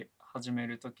始め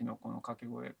る時のこの掛け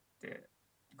声って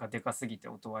がでかすぎて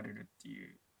音割れるってい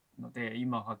うので、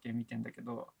今波形見てんだけ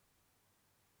ど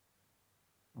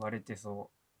割れてそ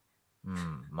う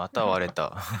ん、また割れた。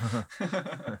う。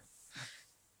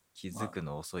気まあ、づく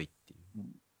の遅いっていう。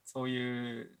そう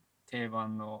いう定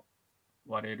番の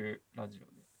割れるラジオで、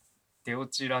出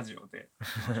落ちラジオでい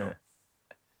きましょう。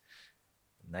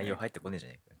内容入ってこねえじゃ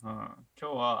ねえか。今日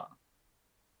は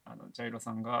ジャイロ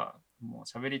さんがもう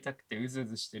喋りたくてうずう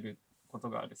ずしてること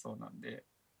があるそうなんで、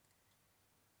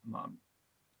まあ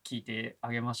聞いて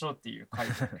あげましょうっていう回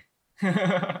で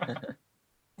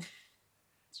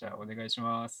じゃあお願いし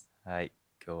ます。はい、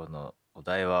今日のお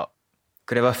題は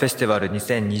クレバフェスティバル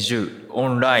2020オ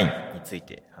ンラインについ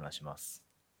て話します。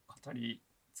語り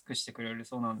尽くしてくれる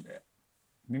そうなんで、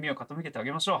耳を傾けてあ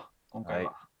げましょう。今回はい、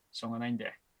はしょうがないん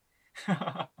で。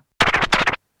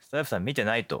スタイフさん見て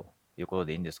ないということ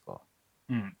でいいんですか？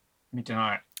うん、見て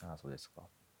ない。ああ、そうですか。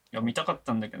いや、見たかっ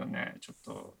たんだけどね、ちょっ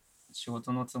と仕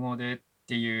事の都合でっ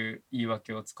ていう言い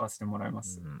訳を使わせてもらいまう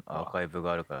すん、アーわ。カイブ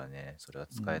があるからね、それは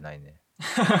使えうん、ないね。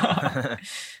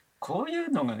こういう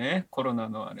のがね、コロナ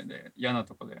のあれで嫌な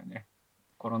とこだよね。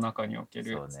コロナ禍におけ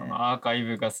るそそうね。のアーカイ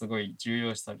ブがすごい重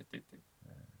要視されてて、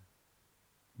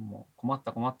もう困っ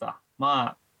た困った。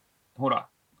まあ、ほら、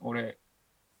俺、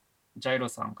ジャイロ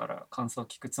さんから感想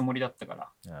聞くつもりだったか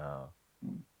ら、あう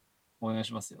ん、お願い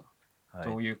しますよ。あ、はい。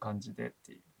どういう感じでっ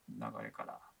ていう流れか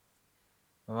ら。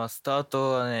まあ、スター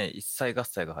トはね、一切合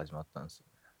切が始まったんですよ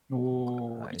ね。今回。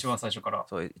はい。おー、一番最初から。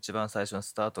そう、一番最初の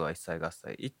スタートが一切合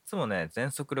切。いつもね、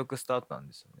全速力スタートなん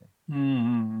ですよね。うんう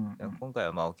んうでん今回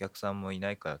はまあお客さんもい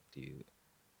ないからっていう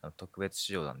特別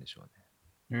仕様なんでしょうね。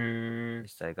うん。へえ。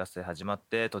一切合切始まっ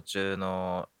て途中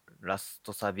のラス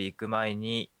トサビ行く前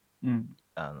にうん。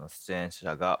出演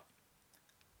者が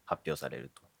発表され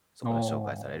ると、そこで紹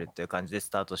介されるっおー。ていう感じでス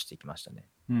タートしていきましたね。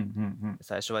うんうんうん。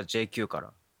最初は JQ か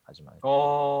ら始まる。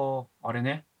ああ、あれ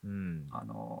ね。うん、あ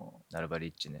のナルバリ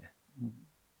ッチね。ー、うん、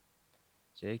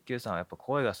JQ さんはやっぱ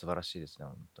声が素晴らしいですね、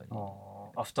本当に。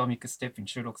アフターミックステップに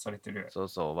収録されてる。そう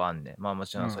そう、ワンね。まあも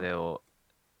ちろんそうん。れを、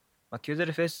まあ、キューゼ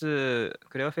ルフェス、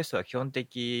クレアフェスは基本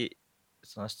的、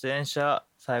その出演者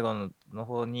最後の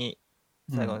方に、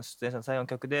最後のうん。出演者の最後の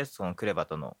曲で、そのクレバ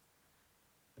との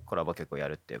コラボ曲をや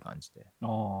るっていう感じで。ああ。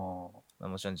まあ、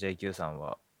もちろん JQ さん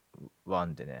はワ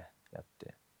ンでね、やっ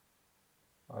て。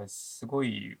あれすご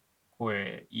い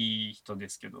声いい人で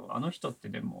すけど、あの人って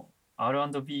でも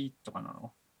R&B とかな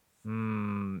の？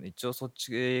一応そっ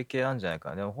ち系なんじゃないか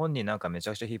な。でも本人なんかめち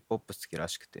ゃくちゃヒップホップ好きら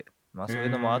しくて、まあへそういう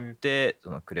のもあっえ。て、そ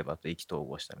のクレバと意気投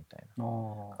合したみたいあな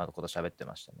あ。こと喋って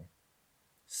ましたね。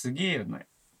すげえよね。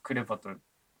クレバと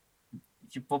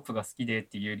ヒップホップが好きでっ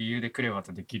ていう理由でクレバ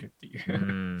とできるってい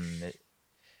う。ね、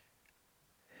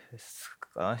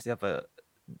あの人やっぱ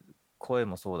声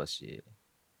もそうだし、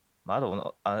ま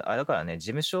あ、あれだからね、事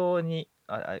務所に、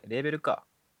レーベルか。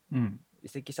うん。移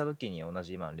籍した時に同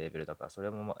じ今のレーベルだから、それ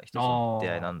もまあ一つの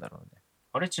出会いなああ。んだろうね。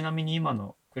あれちなみに今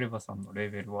のクレバさんのレ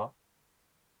ーベルは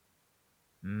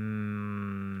う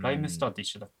ーライムスターん、って一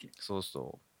緒だっけ？そう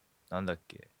そう。なんだっ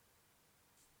け。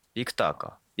ビクター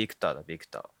か。ビクターだ、ビク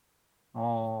タあー。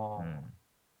うあ。ん。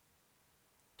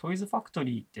トイズファクト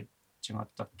リーって違っ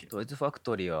たっけ？トイズファク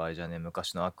トリーはあれじゃね、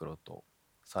昔のアクロと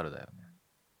サルだよね。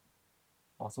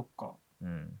あ、そっか。う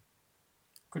ん。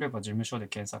クレバ事務所で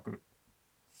検索。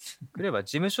くれば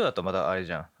事務所だとまだあれ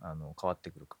じゃん。変わって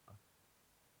くるから。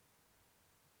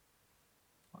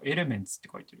エレメンツって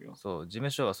書いてるよ。そう、事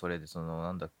務所はそれで、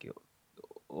なんだっけ、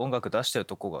音楽出してる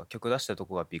とこが、曲出してると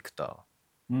こがビクター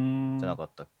うーん。じゃなか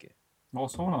ったっけ？あ、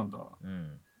そうなんだ。う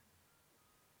ん。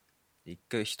一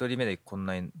回一人目でこん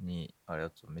なに、あれ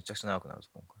だとめちゃくちゃ長くなるぞ、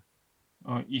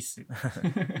今あ、いいっす。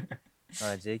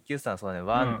回。JQ さん、そうね、うん。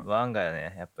ワンが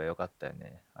ね、やっぱ良かったよ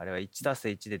ね。あれは1たす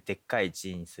1ででっかい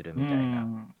1にするうみたいな、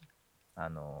ん。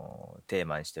テー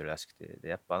マにしてるらしくて。で、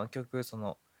やっぱあの曲、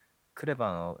クレ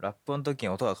バのラップの時に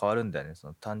音が変わるんだよね。そ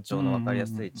の単うん。う調の分かりや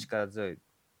すいん。力強い、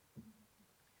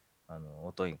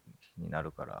音にな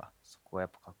るから、そこはや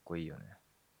っぱかっこいいよね。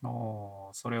あ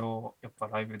あ、それをやっぱ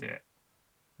ライブで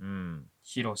うん。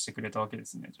披露してくれたわけで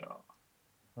すね、じゃあ。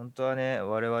本当はね、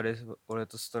俺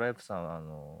とストライプさんは、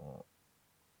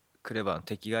クレバの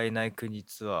敵がいない国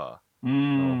ツアうーー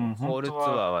のん、ホールツアー本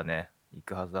当は、はね、行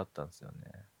くはずだったんですよね。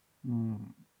う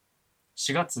ん、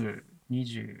4月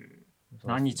20そうです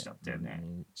ね。何日だったよね。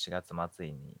4月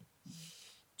末に。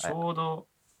ちょうど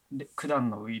で九段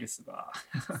のウイルスが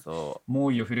そ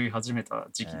猛威を振るい始めたう、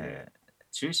時期で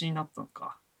中止になったの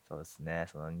か。そうですね。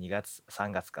その2月、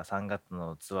3月か、3月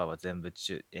のツアーは全部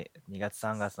2月、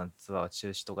3月のツアーは中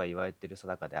止とか言われてるさ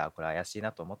なかで、これ怪しい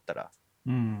なと思ったら、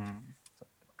うん。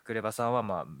クレバさんは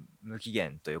まあ無期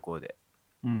限ということで、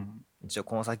うん。一応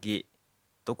この先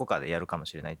どこかでやるかも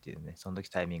しれないっていうね、その時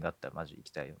タイミングがあったらマジ行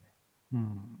きたいよね。う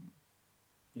ん。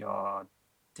いやー、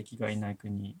敵がいない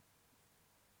国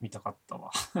見たかった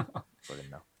わ。それ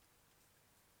な。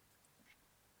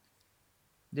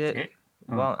で、え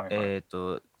うん、はいはい。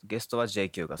ゲストは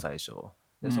JQ が最初。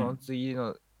で、そのうん。次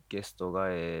のゲストが、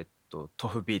ト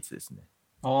フビーツですね。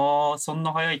ああ、そん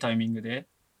な早いタイミングで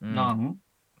うん。ラン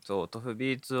そう、トフ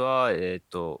ビーツは、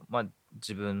まあ、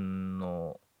自分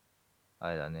の、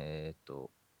あれだね、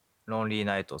ロンリー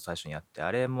ナイトを最初にやって、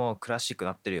あれもうクラシック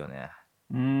なってるよね。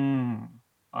うーん。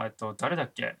誰だ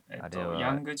っけあれヤ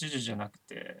は、ングジュジュじゃなく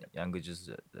て、ヤングジュー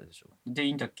スでしょ。でい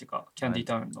いんだっけか、キャンディ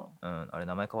タウンの。うん、あれ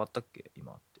名前変わったっけ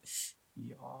今って。い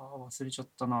やー、忘れちゃっ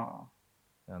たな。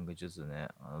ヤングジュースね、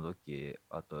あの時、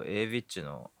あと、エイビッチ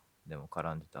の、でも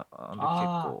絡んでた。あの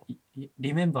時結構、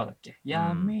リメンバーだっけ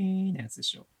ヤうん、ミーのやつで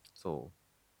しょ。そ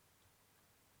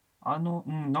なん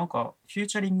か、フュー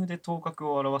チャリングで頭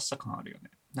角を現した感あるよ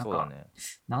ね。う、なんか、そうだね。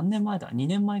何年前だ？ 2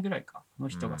 年前ぐらいか。あの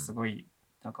人がすうん、ごい、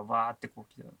なんか、わーってこ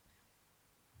う来てた。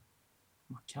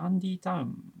まあ、キャンディータウ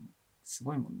ン、す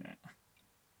ごいもんね。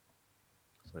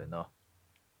それな。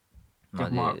でも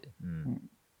まあ、まあで、うん。うん、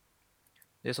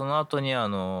で、その後に、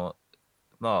ま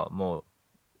あ、もう、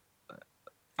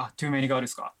トゥーメニガールで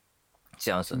すか？違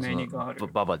うんですよ。トゥーメニガール。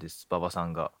ババです。ババさ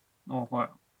んが。はい。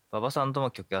ババさんと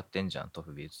も曲やってんじゃん、ト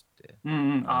フビーツって。うんう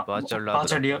ん。バーチャルラバー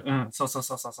チャルリア、ブだっけ。うん、そうそう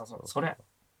そうそうそう。そうそれ、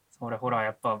それほら、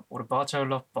やっぱ、俺バーチャル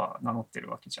ラッパー名乗ってる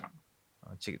わけじゃん。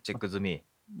チェック済み。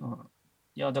うん。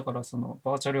いや、だからその、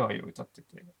バーチャル愛を歌って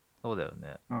て、そうだよ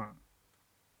ね。うん。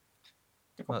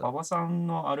てか、まあ、馬場さん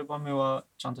のアルバムは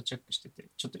ちゃんとチェックしてて、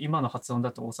ちょっと今の発音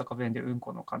だと大阪弁でうん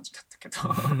この感じだったけど、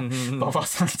馬場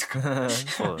さんとか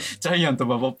そうだね。ジャイアント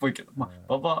馬場っぽいけど、まあ、うん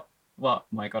馬場は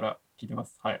前から聞いてま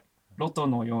す。はい。ロト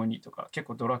のようにとか、結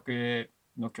構ドラクエ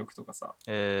の曲とかさ、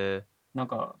えなん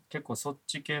か結構そっ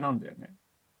ち系なんだよね。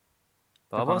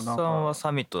だ馬場からなんさんはか、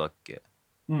サミットだっけ。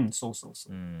うん、そうそうそ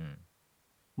う。うん。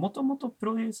もともとプ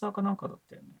ロデューサーかなんかだっ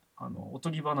たよね。お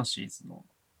とぎ話の、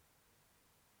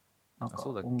なんあ、そか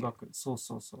うだっけ。音楽、そう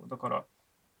そうそう。だから、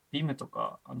ビムと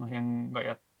かあの辺が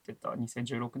やってた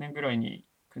2016年ぐらいに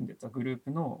組んでたグルー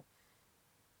プの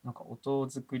なんか音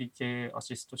作り系ア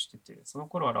シストしてて、その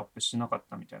頃はラップしなかっ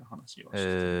たみたいな話はしてたね。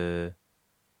え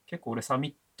結構俺サミ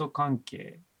ット関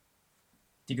係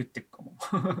ディグってっかも。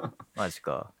マジ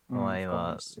か。うん、お前深掘り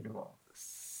今、してるわ。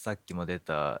さっきも出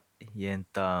たイエン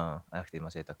ターン、なくて間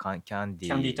違えた、キャンデ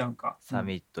キャンディィー、ータウンか。うん。サ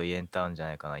ミット、イエンターンじゃ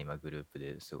ないかな、今グループ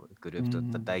ですごい。グルうープとい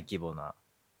ったん。大規模な、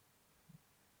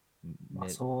まあ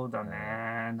ね、そうだ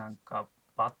ね。うん。なんか、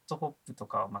バッドホップと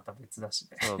かはまた別だし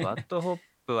そう、バッね。ドホッ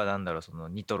プはなんだろう、その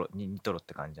ニトロっ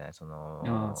て感じじゃない、うん、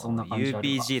そんな感じあるわ。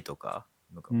UPG とか、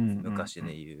うんうん昔うん。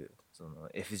で言う、その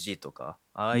FG とか、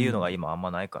ああいうのがうん。今あん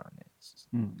まないからね。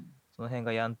うん。その辺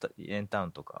がイエンタウ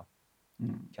ンとか、う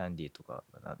ん。キャンディーとか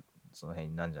その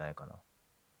辺なんじゃないかな、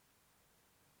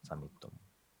サミットも。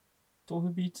豆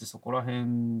腐ビーツそこら辺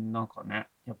なんかね、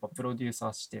やっぱプロデューサ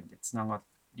ー視点でつなが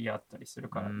り合ったりする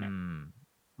うーからね。ん。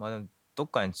まあでも、どっ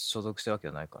かに所属してるわけじ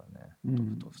ゃないからね、う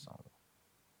ん。トフさんは。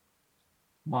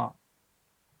まあ、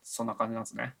そんな感じなんで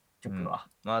すね、うん。曲は。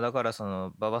まあだからそ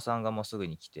の馬場さんがもうすぐ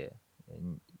に来て、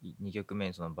2曲目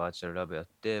にそのバーチャルラブやっ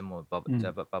て、もうじゃあう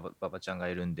ん。ババちゃんが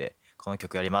いるんで、この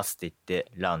曲やりますって言って、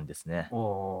ランですね。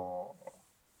おー、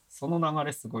その流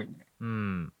れすごいね。う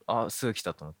ん。あ、すぐ来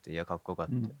たと思って、いや、かっこよかっ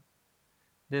た。うん。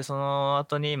で、その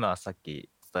後に、まあさっき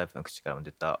スタイプの口からも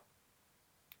出た、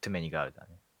トゥメニガールだ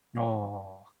ね。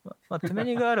おー。トゥメ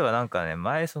ニガールはなんかね、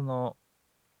前年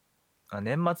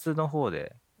末の方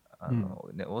で、うん。大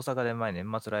阪で前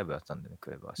年末ライブやってたんでね、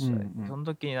クレバーうんう主催。そん。の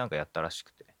時になんかやったらし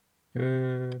くて。へ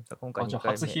え。今回じゃあ2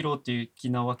回目。初披露的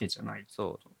なわけじゃないって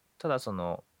そう。こと？ただ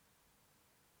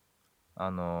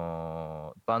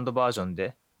バンドバージョン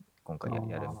で今あ回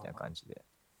やるみたいなあ。感じで。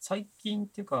最近っ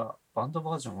ていうか、バンド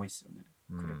バージョン多いっすよね、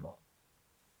うん。クレバ。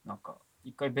なんか、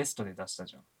一回ベストで出した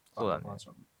じゃん、バそうだね。ンドバージ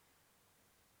ョン。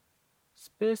ス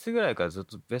ペースぐらいからずっ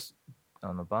と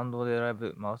バンドでライ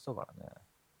ブ回ってたからね。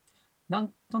な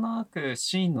んとなく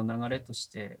シーンの流れとし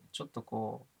て、ちょっと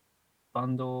こう、バ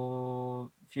ンド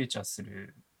をフューチャーす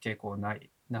る傾向ない。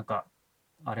なんか、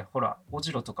あれ、ほら、オ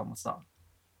ジロとかもさ、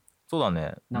そうだ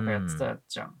ね。うなんかやってん。た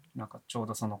じゃん。なんかちょう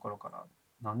どその頃から。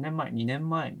何年前？ 2 年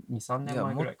前？ 2、3いや、年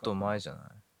前ぐもっとらいからかな。前じゃない。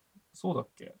そうだっ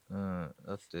け？うん。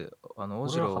だって、オ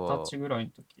ジ俺はロは、二十歳ぐらい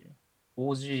の時、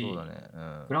そうだ OG、ね。う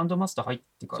ん。グランドマスター入っ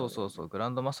てからだよね。そうそうそう。グラ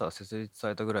ンドマスターが設立さ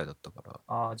れたぐらいだったから。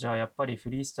ああ、じゃあやっぱりフ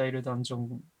リースタイルダンジョ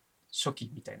ン初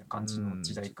期みたいなう感じの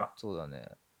時ん。代か。そうだね。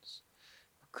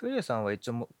クエレさんは一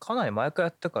応かなり前からや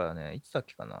ったからね。いつだっ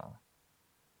けかな。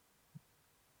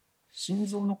心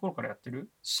臓の頃からやってる？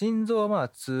心臓はまあ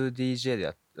 2DJ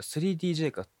で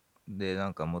3DJ かでな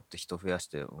んかもっと人増やし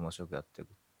て面白くやってるっ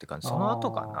て感じ。その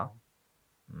後かな。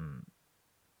うん。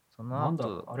そのなんだ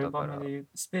ろ後う、アルだから、バムで言う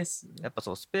スペース。やっぱ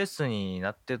そう、スペースに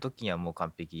なってる時にはもう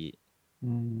完璧、う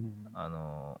ん。あ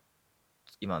の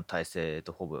今の体制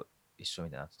とほぼ一緒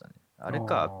みたいになってたね。ああれ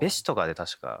か、ベーシとかで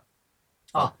確か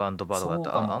あ、バンドバードがあった。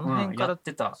あそうかも。うん、やの辺から、っ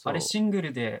てた。あれそシング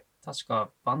ルで、確か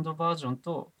バンドバージョン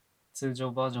と通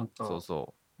常バージョンう、そうと、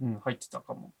そう。うん、入ってた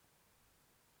かも。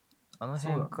あのそ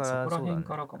うだね。辺かそこららそうだね。辺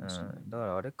からかうもしれない。ん。だか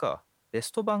らあれか。ベ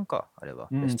スト版か、あれは。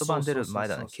うん、ベスト版出そうそうる前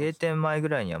だね。そうそうそう。経典前ぐ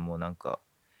らいにはもうなんか、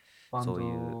バンそうい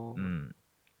う、うド、ん。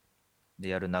で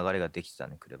やる流れができてた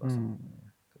ね、クレバさんもね。うん、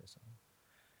クレバさんっ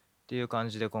ていう感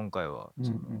じで今回は、うん、う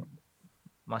ん。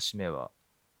まあ、締めは、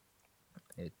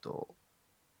えっと、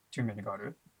トゥーメニがあ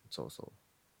るそうそ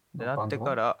う。で、なっのバンド。て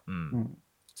から、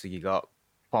次が、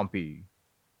パンピ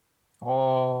あ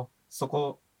あ、そ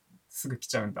こ、すぐ来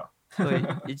ちゃうんだ。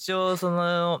ー。一応、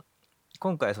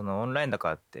今回そのオンラインだか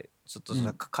らって、ちょっとう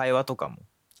ん、会話とかも、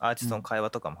アーティストのうん、会話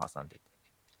とかも挟んでて。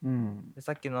うん、で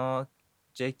さっきの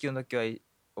JQ の時は終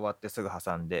わってすぐ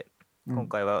挟んで、うん、今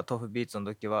回はトフビーツの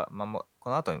時は、まあ、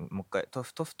この後にもう一回ト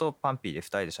フとパンピーで2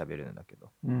人で喋るんだけど、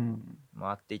うん、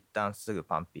回って一旦すぐ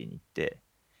パンピーに行って、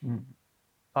うん。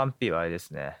パンピーはあれで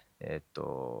すね、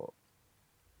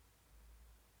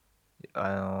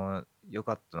良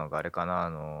かったのがあれか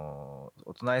な、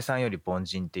お隣さんより凡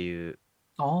人っていう、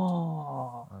あ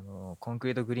あ、コンク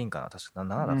リートグリーンかな、確か7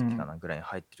だったっけかうん。なぐらいに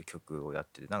入ってる曲をやっ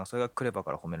てて、なんかそれがクレバ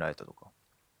から褒められたとか。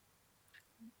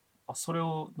あ、それ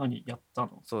をやった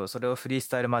の？そう、それをフリース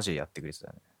タイルマジでやってくれて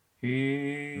たね。う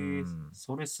へえ、ん。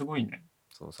それすごいね。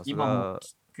そう、さす今もうが。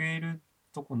聞ける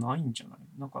とこないんじゃない？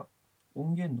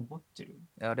音源残ってる？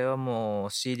あれはもう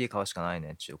CD 買うしかない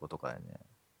ね、中古とかでね。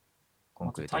コ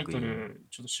ンクリート待って、タイグリーン。トル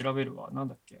ちょっと調べるわ。なん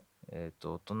だっけ？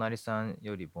お隣さん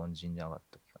より凡人じゃなかっ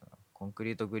たっけかな。コンク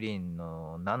リートグリーン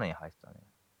の7に入ってたね。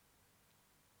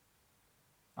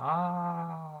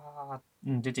ああ、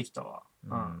うん、出てきたわ。う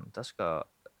ん。うん、確か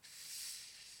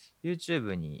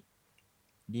YouTube に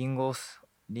リンゴ、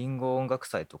リンゴ音楽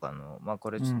祭とかの、まあ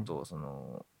これうん、ちょっ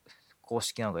と公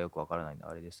式なのかよくわからないんで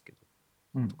あれですけど、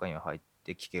うん。とかには入っ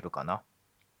て聴けるかな。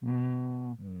うー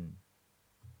ん。うん。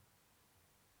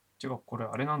違う、これ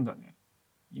あれなんだね。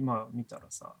今見たら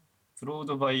さ、プロー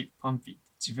ドバイパンピーって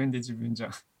自分で自分じゃ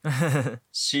ん。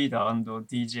シーダー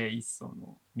 &DJ 一層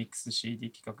のミックス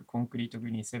CD 企画コンクリートグ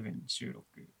リーン7に収録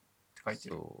って書いて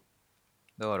る。そ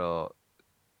う。だから、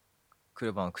ク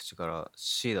レバの口から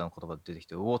シーダの言葉出てき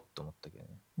て、うおっと思ったけどね。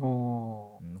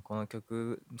おー、この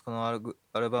曲、このア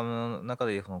ルバムの中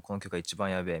でこの曲が一番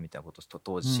やべえみたいなことを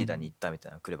当時シーダにうん。言ったみた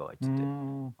いなクレバがうー言ってて、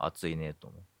ん、熱いねと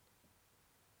思う。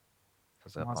さ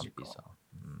すがマジか。パンピーさん。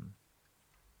うん、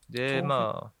で、豆腐、ま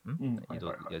あ、うん、はい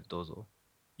はいはい。いや、どうぞ。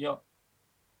いや、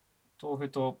豆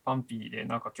腐とパンピーで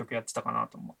曲やってたかな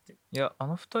と思って。いや、あ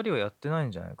の二人はやってない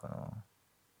んじゃないか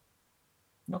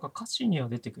な。歌詞には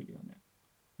出てくるよね。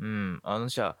うん、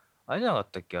じゃあ、あれじゃなか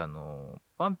ったっけ、パ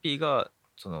ンピーが、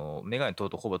メガネ取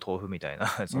るとほぼ豆腐みたいな、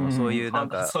そううん、いうなん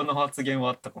か、その発言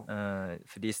はあったかも。うん、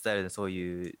フリースタイルでそう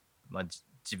いう、まあ、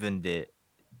自分で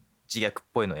自虐っ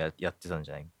ぽいのやってたん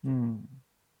じゃない？うん。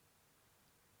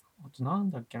あとな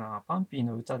んだっけな、パンピー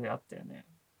の歌であったよね。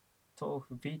豆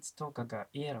腐ビーツとかが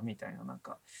イエロみたいな、なん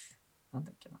だ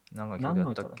っけな。なんか曲何の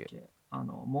やったっけ？歌だっけ？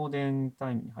モーデン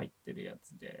タイムに入ってるや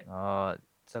つで、ああ、言っ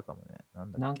てたかもね。な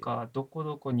んだっけ？どこ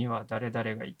どこには誰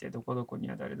々がいて、どこどこに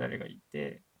は誰々がい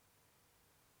て、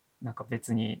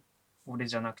別に俺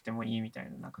じゃなくてもいいみたい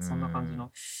な、うーそんな感じの、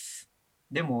ん。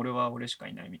でも俺は俺しか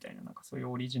いないみたいな、そういう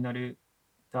オリジナル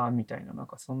だみたいな、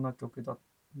そんな曲だ、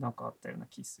あったような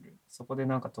気する。そこで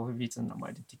豆腐ビーツの名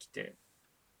前出てきて、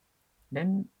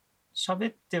連、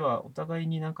喋ってはお互い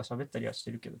に喋ったりはし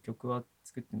てるけど、曲は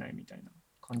作ってないみたいな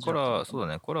感じだったのかな。そうだ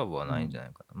ね。コラボはないんじうん。ゃ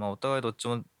ないかな。まあ、お互いどっち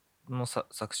も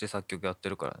作詞作曲やって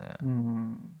るからね。う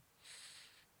ん。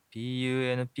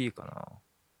PUNP かな。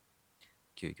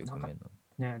9なんか曲目の。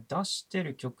ね、出して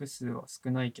る曲数は少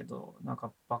ないけど、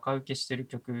バカ受けしてる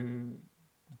曲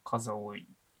の数多い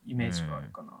イうメージがある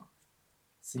ん。かな。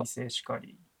水星しか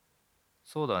り。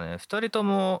そうだね。2人と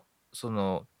も、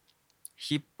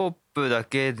ヒップホップだ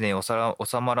けで収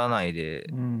まらないで、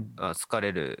うん。疲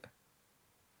れる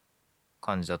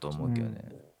感じだと思うけどね。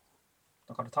うん。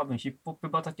だから多分ヒップホップ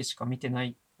畑しか見てな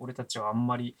い俺たちはあん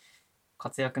まり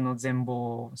活躍の全貌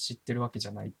を知ってるわけじ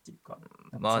ゃないっていうか、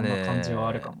まあそんな感じは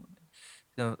あるね、かもね。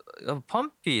でも、やっぱパ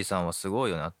ンピーさんはすご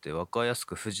いよなって、分かりやす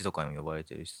く富士とかにも呼ばれ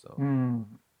てるしさ。う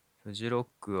ん。フジロッ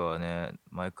クはね、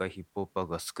毎回ヒップホップ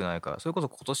枠が少ないから、それこそ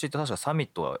今年って確かサミ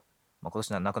ットはまあ、今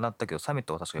年はなくなったけどサミッ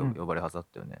トは確か呼ばれるはずだっ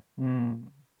たよね。う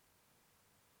ん。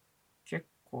結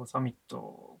構サミッ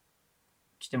ト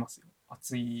来てますよ。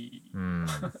暑い。うん。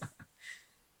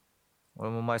俺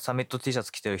も前サミット T シャ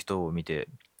ツ着てる人を見て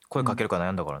声かけるか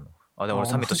悩んだからな。あ、でも俺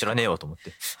サミット知らねえよと思っ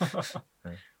て。う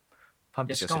ん、パンい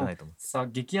や、ピしかしかも知らないと思って。さ、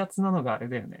激アツなのがあれ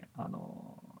だよね。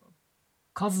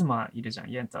カズマいるじゃん、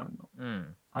イエンタウンの。う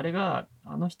ん。あれが、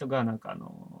あの人がなんか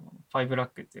ファイブラッ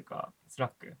クっていうか、スラ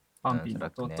ック、パンうん、ピーのスラ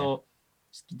ックね。弟好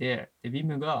きで、ビ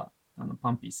ムが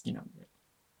パンピー好きなんで。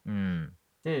うん。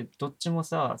で、どっちも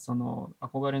さ、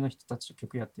憧れの人たちと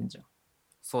曲やってんじゃん。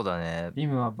そうだね。ビ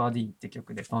ムはバディって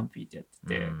曲でパンピーってやって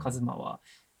て、うん。カズマは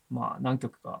まあ何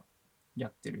曲かや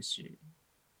ってるし。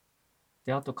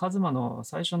で、あとカズマの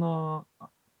最初の、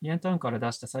イエンタウンから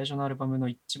出した最初のアルバムの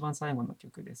一番最後の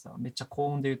曲でさ、めっちゃ高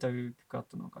音で歌う曲あっ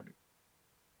たの分かる？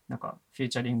なんか、フュー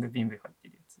チャリングビーム入って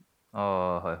るやつ。あ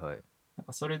あ、はいはい。なん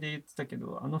かそれで言ってたけ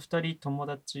ど、あの二人友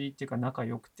達っていうか仲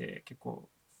良くて、結構、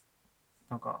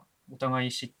なんか、お互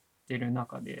い知ってる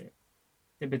中で、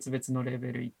で、別々のレ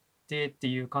ベル行ってって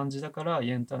いう感じだから、イ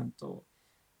エンタウンと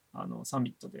サ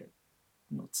ミットで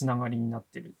のつながりになっ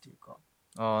てるっていうか、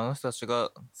ああ、あの人たち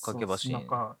が架そう、け橋に。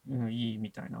仲、いい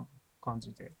みたいな感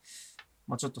じで、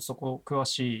まあちょっとそこ詳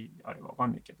しいあれわか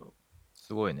んないけど、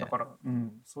すごいね。だから、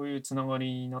そういうつなが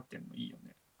りになってんのいいよ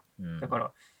ね。うん。だか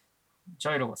ら、ジ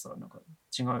ャイロがさ、なんか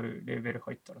違うレベル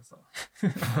入ったらさ、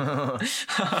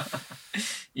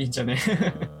いいんじゃね？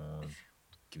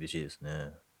厳しいです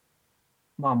ね。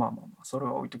まあまあまあまあ、それ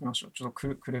は置いときましょう。ちょっ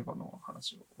とクレバの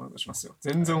話をお願いしますよ。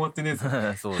全然終はい。わってねえぜ。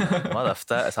そうだね。まだ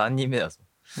3人目だぞ。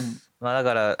うん。まあだ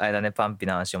から、あれだね、パンピ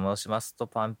の話を戻しますと、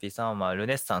パンピさんはまあル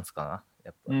ネッサンスかな。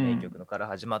やっぱ名うん。曲のから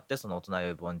始まって、その大人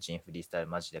より凡人フリースタイル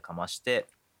マジでかまして、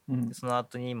うん。でその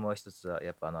後にもう一つは、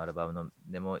やっぱあのアルバムの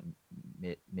でも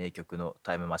名曲の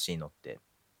タイムマシーン乗って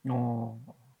おー。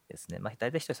ですね。まあ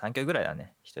大体一人3曲ぐらいだ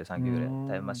ね。一人うー3曲ぐらい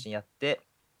タイムマん。シーンやって、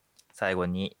最後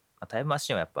に、まあ、タイムマ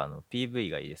シーンはやっぱ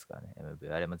PV がいいですからね。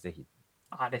MV。あれもぜひ。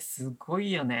あれすご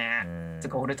いようーね。て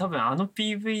か俺多ん。分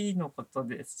PV のこと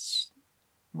ですし、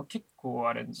まあ、結構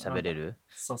あれなんだろう。喋れる。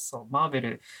そうそう。マーベ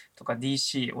ルとか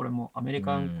DC、俺もアメリう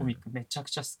カンコミッん。クめちゃく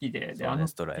ちゃ好きで、で、そうね、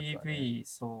ストライプはね。PV、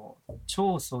そう、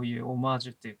超そういうオマージ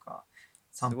ュっていうか、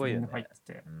サすンプリング入っごいよね。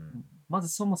てて、うん。まず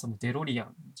そもそもデロリア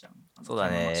ンじゃん。タイムマそう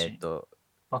だね。シーン。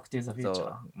バックトゥザフューチャー。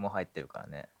そう、もう入ってるから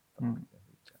ね。うん。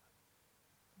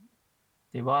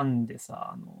で、ワンで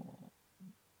さ、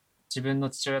自分の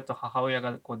父親と母親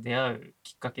がこう出会う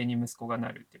きっかけに息子がな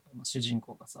るっていうか、まあ、主人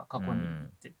公がさ、過う去に行っ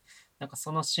ん。て、なんか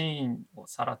そのシーンを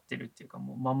さらってるっていうか、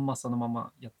もうまんまそのま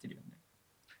まやってるよね。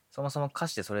そもそも歌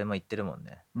詞でそれも言ってるもん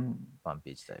ね。うん。パン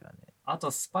ピー自体がね。あと、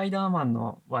スパイダーマン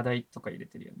の話題とか入れ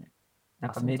てるよね。な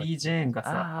んあ、かそうだっけ。メリー・ジェーンがさ、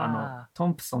あト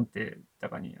ンプソンってだ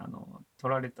かに、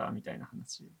取られたみたいな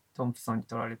話、トンプソンに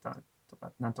取られたと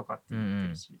か、なんとかってあ。うんう言って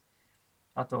るん。し、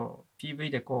あと、PV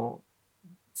でこう、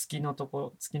月の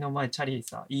前、チャリー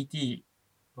さ、ET、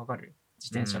わかる？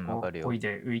自転車うん、わかこう、るよ。漕い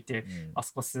で浮いて、うん。あ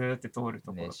そこスーって通る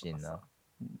とこね、ろとかさ、シーンな。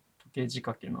時計仕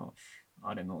掛けの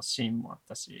あれのシーンもあっ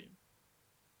たし、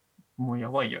もうや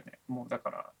ばいよね。もうだ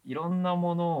から、いろんな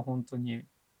ものを本当に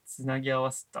つなぎ合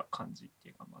わせた感じって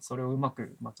いうか、まあ、それをうま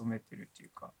くまとめてるっていう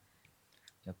か、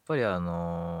やっぱり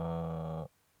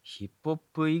ヒップホッ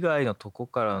プ以外のとこ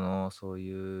からのそう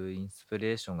いうインスピ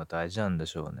レーションが大事なんで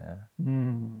しょうね。う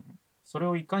ん、それ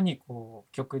をいかにこ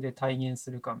う曲で体現す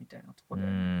るかみたいなとこうーだ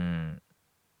よね。ん。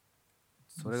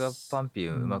それがパンピ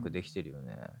ーうん、うまくできてるよ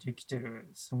ね。できてる、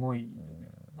すごいようね。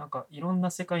ん。なんかいろん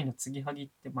な世界の継ぎはぎっ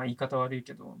て、まあ言い方悪い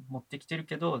けど、持ってきてる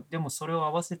けど、でもそれを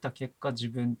合わせた結果、自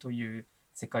分という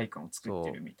世界観を作って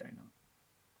そるみたい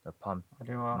な。う。パン、あ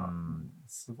れうは、ん。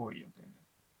すごいよね。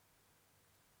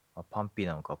パンピー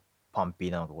なのか、パンピ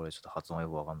ーなのか、これちょっと発音はよ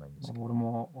くわかんないんですけど。俺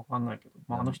もわかんないけど、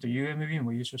まあ、あの人 UMB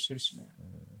も優勝してるしね。うん、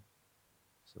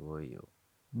すごいよ。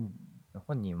うん。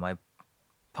本人前、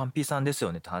パンピーさんです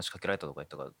よねって話しかけられたとか言っ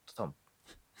たから、多分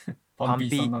パンピ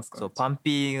ーさんなんすかそう、ね、じゃパン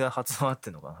ピーが発音合っ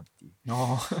てんのかなっていう。あ。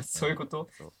ああ、うそういうこと？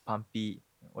そう、パンピ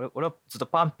ー。俺はずっと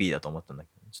パンピーだと思ったんだけ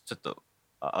ど、ちょっと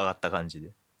上がった感じ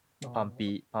で。ああ、パン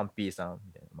ピーさん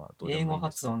みたいな。まあ、どうで英語もいいん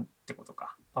ですけど。発音ってこと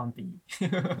か。パンピ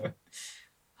ー。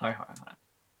はいはいは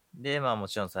で、まあも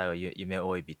ちろん最後、夢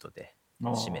追い人でい。あ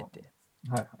あ、締めて。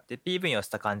はいはい。で、PV にはし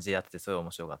た感じでやってて、すごい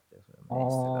面白かったよ。それあも演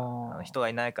出が。人あ、が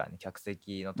いないからね、客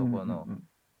席のうんうんところの。うん。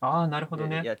ああ、なるほど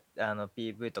で、ね。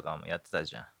PV とかもやってた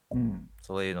じゃん。うん。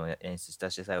そういうのを演出した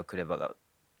し、最後クレバが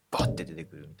バッて出て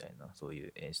くるみたいな、そうい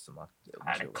う演出もあって面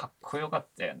あれ、かっ白かった。こよかっ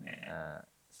たよね。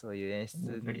そういう演出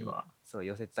にブリは。そう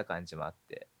寄せてた感じもあっ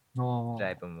て、あ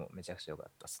ライブあ、もめちゃくちゃ良か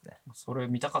ったですね。それ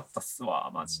見たかったっす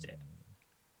わ、マうん、ジで。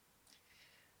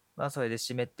まあそれで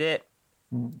締めて、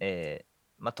うん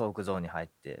まあ、トークゾーンに入っ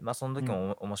て、まあ、その時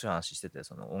も面白い話してて、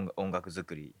その音楽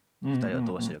作りうん2人はどうう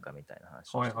んうん。してるかみたいな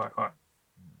話をしてて、はいはいは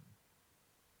うん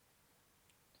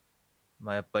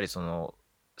まあ、やっぱりその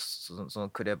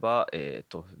クレバ、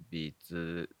ビー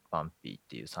ツ、パンピーっ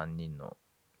ていう3人の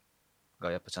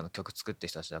がやっぱちゃんと曲作ってる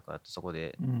人たちだからってそこ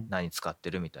でい。うん。何使っ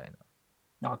てるみたい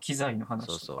な。あ、機材のそう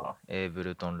そ話とか。う、エイブ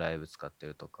ルトンライブ使って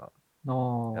るとか、やっ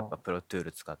ぱの、プロトゥー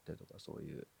ル使ってるとか、そう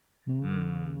いう、うー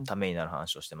ん。ためになる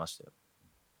話をしてましたよ。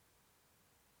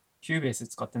キューベース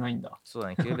使ってないんだ。そうだ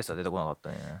ね、キューベースは出てこなかった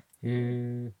ね。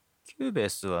へえ。キューベー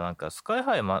スはなんか、スカイ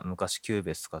ハイ、昔キュー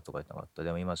ベース使ったとか言ってなかった。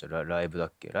でも今じゃライブだ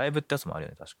っけ、ライブってやつもある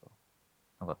よね、確か。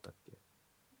なかったっけ。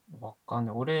わかん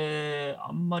ない。俺、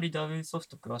あんまり W ソフ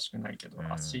ト詳しくないけうど、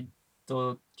アシッん。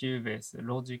ド、キューベース、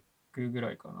ロジックぐ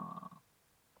らいかな。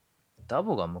ダ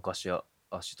ボが昔は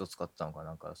アシット使ってたのか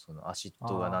なんか、そのアシッ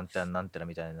トがあなんてなんてら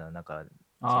みたいな、なんか、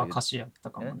あ、そういう、歌詞やった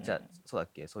かもね。じゃあ、そうだっ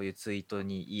け、そういうツイート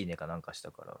にいいねかなんかし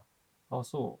たから、あ、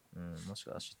そう。うん、もし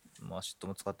かアシット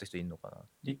も使ってる人いるのかな。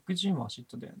リック・ジーもアシッ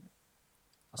ドだよね。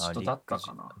アシッドリッだっクジ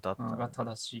たかな。うん、だったの。が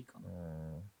正しいかな。う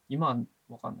ん。今は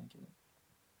わかんないけど。プロトゥ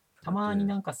ール。たまに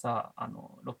なんかさ、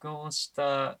録音し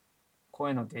た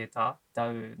声のデータ、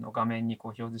DAW の画面にこ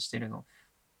う表示してるの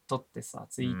撮ってさ、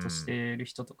ツうイートしん。てる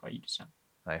人とかいるじゃん。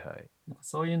はいはい。なんか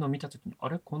そういうの見たときに、あ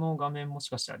れこの画面もし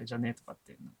かしてあれじゃねえとかっ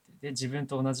てなって、で、自分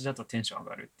と同じだとテンション上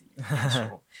がるっていう現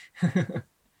象。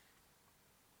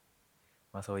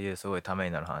まあそういうすごいため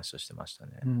になる話をしてました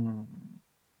ね。うん。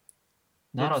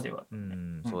なで、らではだね。う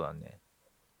ん。そうだね。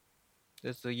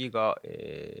で、次が、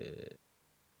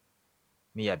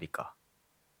みやびか。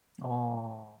あ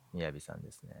あ、みやびさんで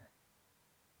すね。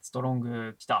ストロン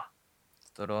グ来た。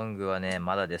ストロングはね、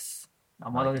まだです。あ、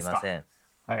まだまだですか。来ません。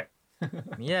はい。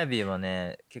みやびも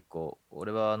ね、結構、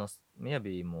俺はみや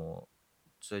びも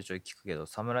ちょいちょい聞くけど、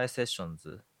サムライセッション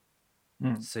ズう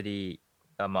ん。3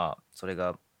が、まあ、それ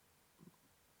が、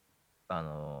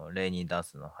レイニーダン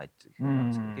スの入ってるう曲なん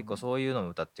ですけど、結構ん。そういうのも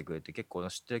歌ってくれて、結構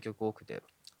知ってる曲多くて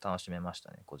楽しめまし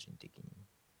たね、個人的に。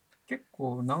結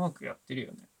構長くやってる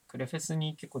よね。クレフェス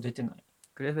に結構出てない。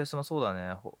クレフェスもそうだね、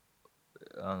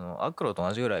アクロと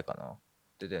同じぐらいかな。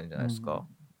出てるんじゃうん。ないですか。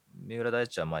三浦大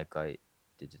知は毎回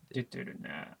出てて、出てる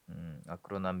ね。ア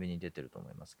クロ並みに出てると思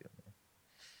いますけどね。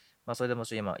まあ、それでも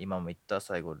今も言った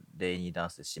最後、レイニーダン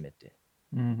スで締めて。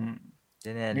うん。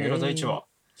でね、三浦大知は。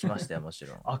来ましたよ、もち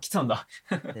ろん。あ、来たんだ。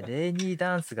で、レイニー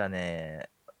ダンスがね、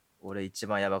俺一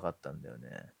番やばかったんだよ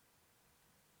ね。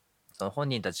その本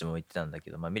人たちも言ってたんだ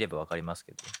けど、まあ見ればわかります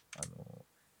けど、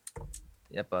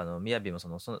やっぱみやびも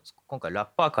今回ラッ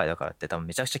パー界だからって多分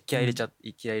めちゃくちゃうん。気合い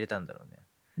入れたんだろ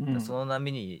うね。そうん。の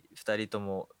波に2人と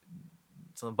も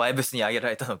そのバイブスに上げら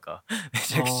れたのかめ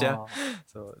ちゃくちゃああ。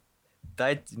そう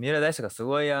三浦大知がす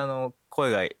ごい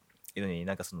声がいいのに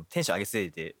なんかそのテンション上げす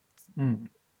ぎてう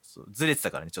ん。そうずれて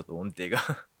たからねちょっと音程が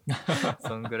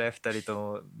そんぐらい2人と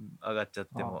も上がっちゃっ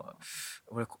てもあ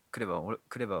俺来ればも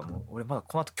う俺まだ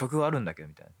この後曲があるんだけど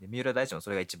みたいなで三浦大知もそ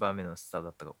れが一番目のスタート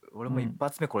だったから俺ー。うも一ん。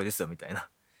発目これですよみたいな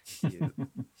っていう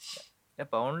やっ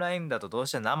ぱオンラインだとどう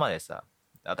しても生でさ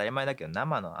当たり前だけど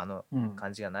生のうん。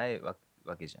感じがないわ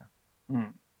けじゃん。う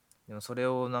ん。でもそれ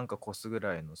をなんか越すぐ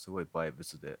らいのすごいバイブ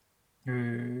スで、へ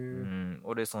え。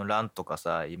俺そのランとか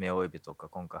さ夢追い人とか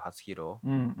今回初披露、う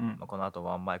ん。まあ、この後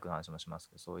ワンマイクの話もします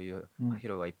けどそういううん。披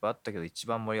露がいっぱいあったけど一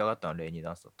番盛り上がったのはレイニー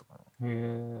ダンスだったかな。へ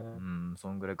え。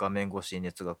そんぐらい画面越しに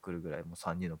熱が来るぐらいもう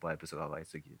3人のバイブスが上がり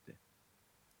すぎてて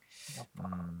やっぱ、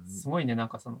うんすごいね。なん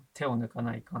かその手を抜か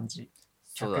ない感じ。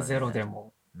そう客ゼロでだね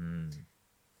も。うん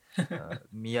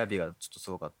みやびがちょっと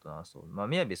すごかったなそうまあ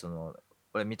みやび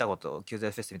俺見たことキュー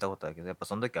ゼフェス見たことあるけどやっぱ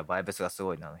その時はバイブスがす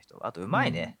ごいなあの人あとうまい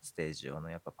うん。ねステージ上の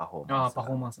やっぱパフォーマああ、ンスが、パ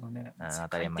フォーマンスがね。世当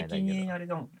たり界的前だけどにあれ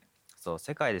だもんね。そう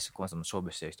世界でこの人も勝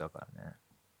負してる人だからね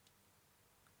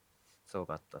すご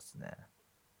かったっすね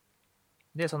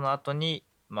でその後に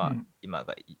まあうん。今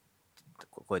が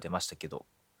超えてましたけど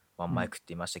ワンうん。マイクって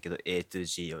言いましたけど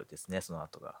A2G をですねその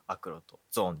後がアクロと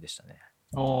ゾーンでしたね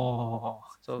おー。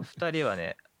そう2人は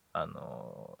ね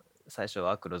最初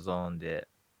はアクロゾーンで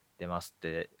出ますっ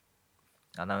て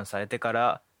アナウンスされてか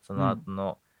らそのうん。後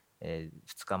の、2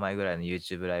日前ぐらいの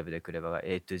YouTube ライブでクレバが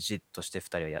A to G として2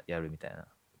人はやるみたいな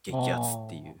激アツっ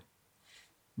ていうああ。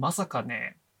まさか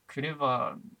ね、クレフ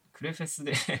ェス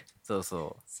で そう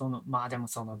そまあでも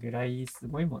そのぐらいす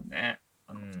ごいもんね。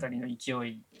う二人の勢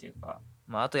いっていうか。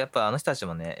まああとやっぱあの人たち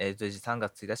もね A to G3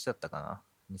 月1日だったかな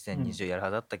うん。2020やるは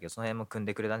ずだったけどその辺も組ん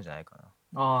でくれたんじゃないか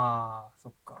ああ、そ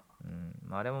っか。な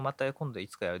まあ、あれもまた今度い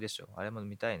つかやるでしょあれも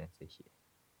見たいねぜひ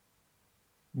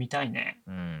見たいね。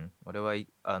俺は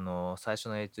最初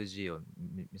の A to G を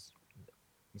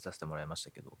見させてもらいまし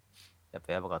たけどやっ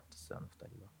ぱやばかったっすよ、あの二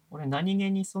人は。俺何気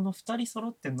にその2人揃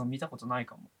ってんの見たことない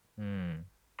かも。うん。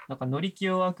なんかノリキ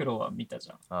ヨアクロは見たじ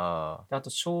ゃん。ああ。であと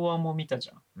昭和も見たじ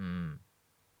ゃん。うん。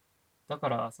だか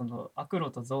らそのアク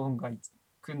ロとゾーンが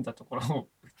組んだところを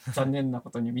残念なこ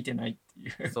とに見てないって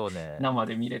いうそうね。生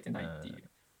で見れてうないっていう。ん。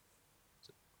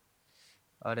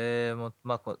あれも、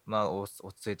まあ、落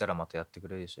ち着いたらまたやってく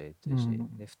れるでしょ、言ってるし。う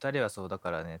んで、二人はそうだか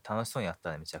らね、楽しそうにやっ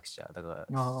たね、めちゃくちゃ。だから、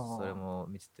それあも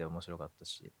見てて面白かった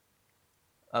し。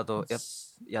ああ。と、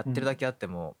やってるだけあって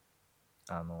も、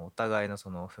お互いの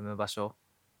その踏む場所、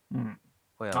うん。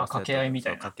声合わせる掛け合いとそう、みた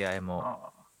いな。掛け合いも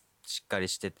ああ。しっかり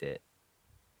してて、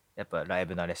やっぱライ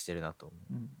ブ慣れしてるなと思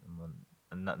うん。う。もう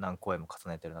何声も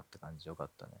重ねてるなって感じよか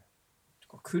ったね。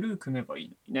クルー組めばいい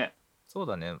のにね。そう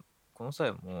だね。この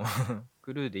際もう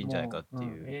クルーでいいんじゃないかって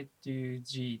いう。A っていう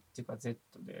G っていうか Z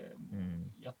でう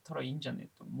ん。やったらいいんじゃね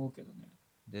と思うけどね。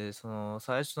で、その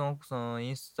最初のそのイ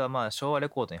ンスタ、まあ昭和レ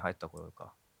コードに入った頃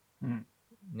か。うん。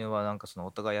ねはなんかその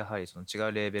お互いやはりその違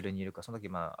うレーベルにいるから、その時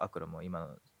まあアクロも今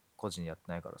の個人でやって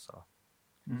ないからさ、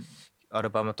うん。アル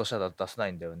バムとしては出せな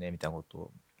いんだよねみたいなこと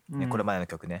を、ね、うんこれ前の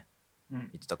曲ね、うん。言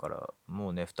ってたから、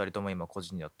もうね、二人とも今個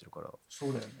人でやってるから、そ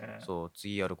うだよね。そう、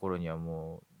次やる頃には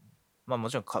もう、まあも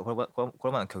ちろんこ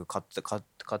れ前の曲買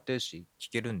ってるし、聴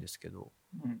けるんですけど、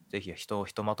うん。ぜひひと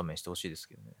まとめにしてほしいです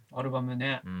けどね。アルバム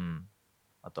ね。うん。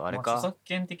あとあれまあ、著か、作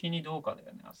権的にどうかだ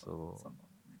よね。あと、そうその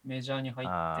メジャーに入ってる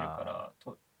かあら、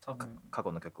多分、過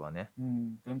去の曲はね、う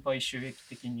ん、分配収益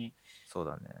的に、そう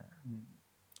だね。うん、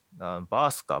バ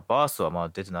ースはまあ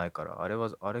出てないから、あれめっ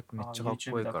ちゃかっ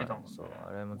こい YouTube だいからね。けだもんね。そう、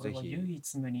あれも俺はぜひ、唯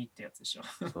一無二ってやつでしょ。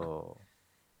そ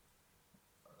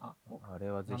あ、う、あ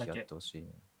れはぜひやっなんだっけ、てほしい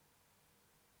ね。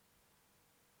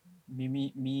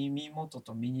耳元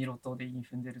とミニロトでイン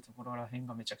踏んでるところらへん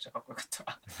がめちゃくちゃかっこよかっ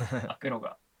た。アクロ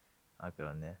が。アク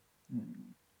ロね。う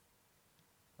ん。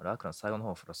俺、アクロの最後の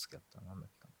方フロス好きだった。なんだっ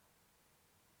けかな。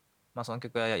まあ、その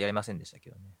曲はやりませんでしたけ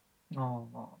どね。あ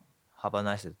あ、ハバ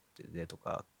ナイスでと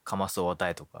か、カマスオータ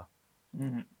イとか、う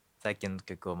ん、最近の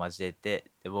曲を交え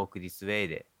て、で、Walk This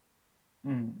Way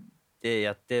うん、で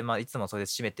やって、まあ、いつもそれで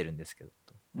締めてるんですけど、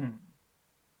うん。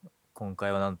今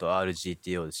回はなんと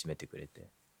RGTO で締めてくれて。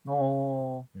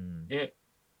おー、うん。え、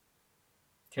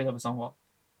KW さんは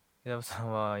平山さ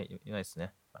んはいないです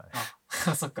ね。はい、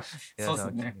あ、そっか。そうで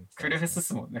すね。クレフェスっ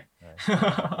すもんね。はい、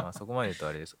まあそこまで言うと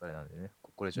あれです、あれなんでね。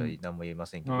これじゃ何も言えま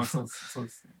せんけど。うん、そうです、そうで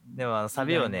すね。でもサ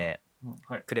ビをね、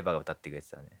はい。クレバが歌ってくれて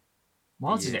たね。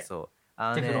マジでそ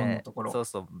う。テフロンのところ。そう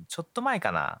そう、ちょっと前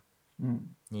かな。う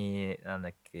ん。に、なんだ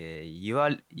っけ、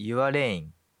Your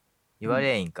Rain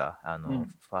か。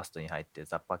ファーストに入ってる、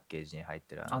ザ・パッケージに入っ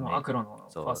てるアクロのフ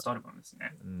ァーストアルバムです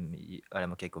ね。うん、あれ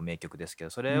も結構名曲ですけど、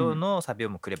それのサビを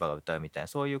もクレバが歌うみたいな、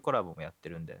そういうコラボもやって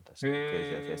るんだよね、確かに。クレイ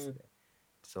ジーフェスで。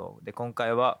そう。で、今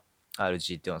回は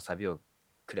RGT のサビを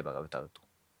クレバが歌うと。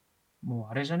もう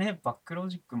あれじゃね、バックロ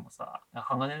ジックもさ、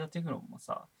鋼田テフロンも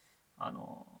さ、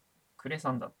クレ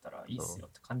さんだったらいいっすよっ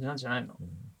て感じなんじゃないの？うん、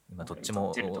今どっち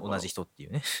も同じ人ってい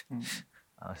うね。うん、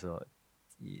そう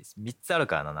3つある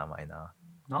からな、名前な。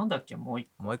なんだっけ、もう一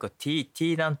個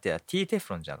T なんてら T テ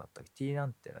フロンじゃなかったっけ？ T な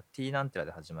んてら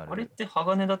で始まる。あれって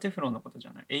鋼田テフロンのことじ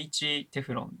ゃない？ H テ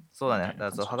フロン。そうだね。だか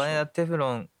らそう鋼田テフ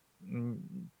ロンっ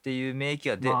ていう名義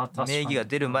が名義が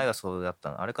出る前がそうだっ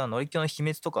たの。あれから乗り気の秘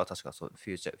密とかは確かそう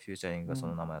フューチャリングがそ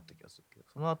の名前だった気がするけど、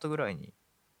その後ぐらいに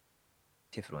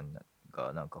テフロン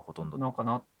がなんかほとんどなんか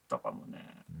なったかもね。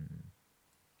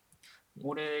うん、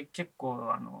俺結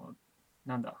構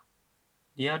なんだ、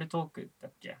リアルトークだ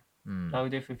っけ、うん、ラウ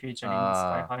デフフィーチャリングス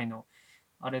カイハイの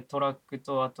あれトラック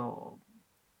と、あと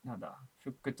なんだ、フ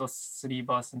ックと3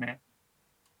バース目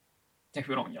テ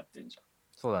フロンやってんじ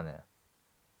そうだね。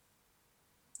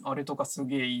ゃん。あれとかす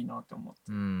げえいいなって思って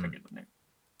たけどね。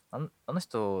あの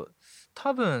人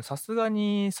多分さすが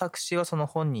に作詞はその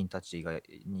本人たちが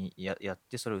やっ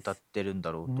てそれ歌ってるん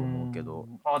だろうと思うけど、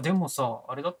でもさ、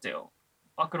あれだったよ。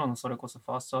アクロのそれこそフ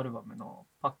ァーストアルバムの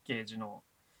パッケージの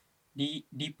リ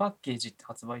パッケージって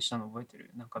発売したの覚えて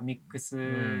る？なんかミックス、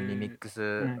リミックス、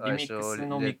リミックス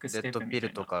のミックステープみたいな。レッドピ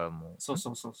ルとかも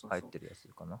入ってるやつ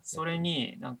かな。それ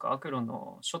になんかアクロ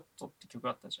のショットって曲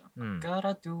あったじゃん。うん、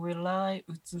Gotta do it right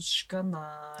打つしか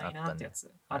ないなってやつ。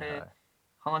あれ、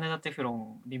鋼田テフロ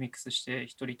ンリミックスして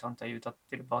一人単体歌っ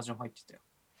てるバージョン入ってたよ。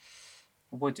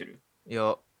覚えてる？い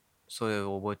や、それ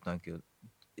覚えてないけど、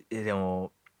で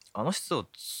もあの人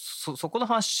そこの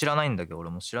話知らないんだけど、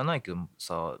俺も知らないけど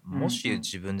さ、もし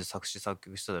自分で作詞作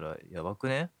曲したらやばく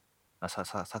ね？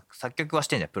作曲はし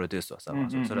てんじゃん、プロデュースはさ、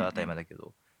それは当たり前だけ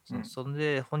ど、それ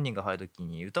で本人が入る時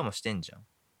に歌もしてんじゃ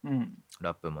ん、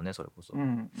ラップもね、それこそ、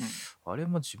あれ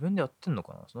も自分でやってんの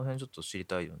かな？その辺ちょっと知り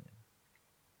たいよね。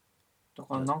だ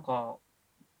からなんか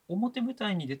表舞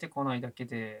台に出てこないだけ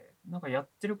で、なんかやっ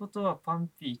てることはパン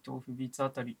ピーとオフビーツあ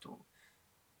たりと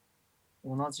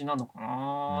同じなのかう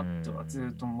ーなとは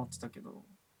ずっと思ってたん。けど、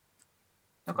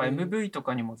なんか そういう、MV と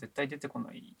かにも絶対出てこ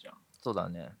ないじゃん。そうだ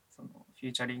ね。そのフュ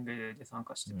ーチャリングで参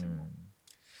加しうてても。ん。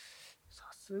さ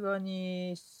すが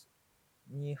に、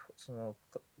その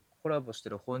コラボして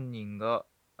る本人が、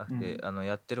うん。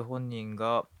やってる本人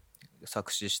が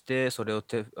作詞して、それを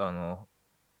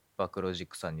バックロジッ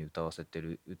クさんに歌わせて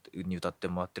る、に歌って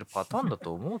もらってるパターンだ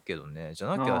と思うけどね。じゃ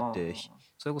なきゃだって、ああ。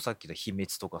それこそさっき言った秘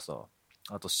密とかさ、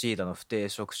あとシーダの不定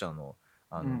職者の、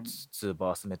うん。2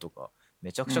バース目とか、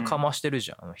めちゃくちゃかうん。ましてる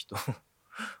じゃん、あの人。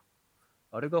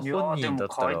あれがいや本ーでも人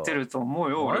だったら、書いてると思う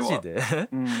よ、俺は。マジで。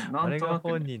 うん。なあれんとなく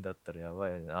ね。が本人だったらやば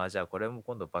いよね。あ、じゃあこれも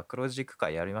今度バックロジック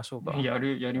会やりましょうか。や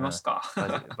りうん。ますか。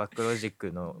バックロジッ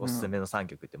クのおすすめうん。の3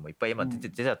曲ってもういっぱい今うん。出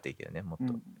ちゃってるけどね、もっ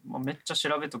と。うん。まあ、めっちゃ調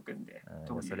べとくんで、うん、じゃあ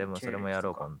どういう経それもや歴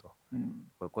とか。ろう今度。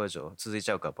うん。これ以上続い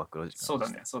ちゃうからバックロジックの話。そ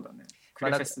うだね、そうだね。ク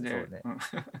レフェまあなんかスで。そうね。うん。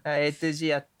A2G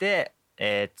やって、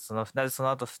その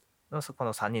後こ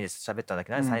の3人で喋ったんだ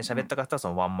けど、う何3人喋っん。たかったらそ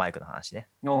のワンマイクの話ね。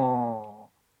うん。お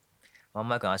ー。ワン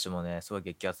マイクの話もね、すごい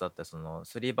激アツだった。その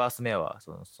3バース目は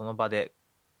その場で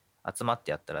集まっ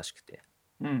てやったらしくて。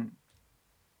うん。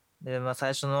で、まあ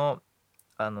最初の、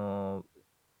あの、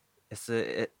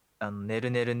S、ねる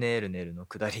ねるねるねるの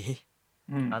下り。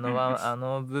うん。うん。あ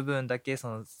の部分だけ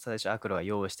最初アクロが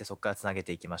用意してそこからつなげ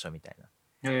ていきましょうみたいな。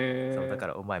そうだへか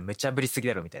らお前無茶ぶりすぎ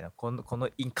だろみたいな、この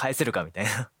印返せるかみたい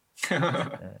な。うー。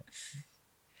ん。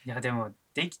いや、でも、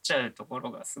できちゃうところ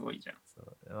がすごいじゃん。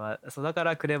そうだか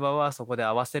らクレバはそこで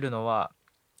合わせるのは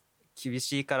厳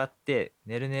しいからって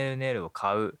ねるねるねるを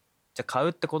買う、じゃあ買う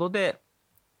ってことで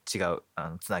違う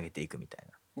つなげていくみたい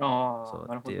な。そ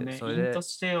ああ、うっていう、なるほどね。それで、インと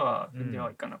しては踏んでは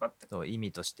うん、いかなかったけど。そう意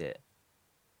味として、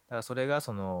だからそれが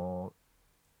ゾー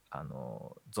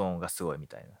ンがすごいみ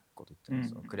たいなこと言っ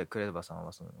てうん。る。クレバさん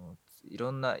はい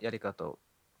ろんなやり方を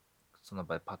その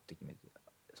場でパッて決めて、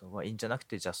そこはいいんじゃなく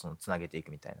て、じゃあつなげてい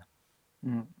くみたいなう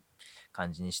ん。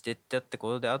感じにしてってってこ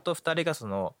とで、あと2人が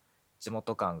地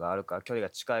元感があるから距離が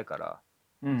近いから、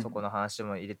うん。そこの話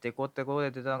も入れていこうってこと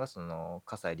で出たのが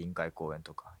葛西臨海公園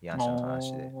とかヤンシャの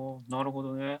話で。おー、なるほ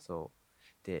どね。そ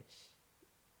うで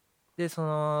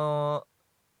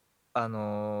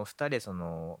2人で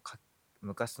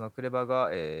昔クレバが、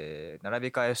並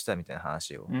び替えをしたみたいな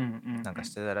話をうんうんなんかし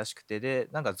てたらしくて、で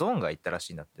なんかゾーンが言ったらし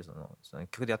いんだって、その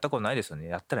曲でやったことないですよね、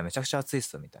やったらめちゃくちゃ熱いっ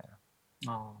すよみたいな。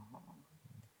うん。ああ、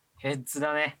ヘッズ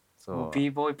だね。もう そう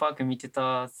b ボーイパーク見て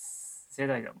た世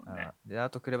代だもんね。で、あ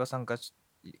とクレバさんが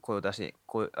声を出し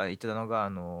言ってたのが、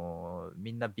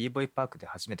みんな b ボーイパークで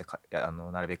初めて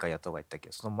並び替えやった方が言ったけ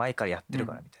ど、その前からやってる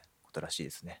からみたいなことらしい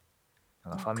ですね。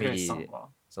なんかファクレスミリーで、さんは。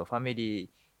そうファミリー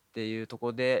っていうとこ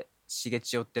ろでしげ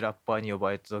ちよってラッパーに呼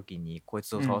ばれた時に、こい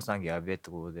つのうん。ファオサンギやべえって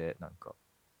ことで、なんか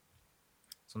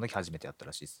その時初めてやった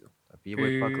らしいですよ。b へボ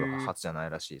ーイパークがえ。初じゃない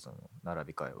らしい、その並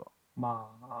び替えは。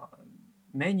まあ、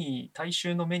大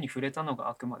衆の目に触れたのが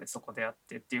あくまでそこであっ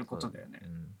てっていうそうだね、ことだよね。う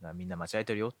ん、だからみんな間違え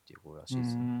てるよっていうことらしうーいで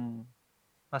すよ。ん。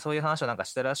まあ、そういう話をなんか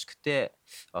したらしくて、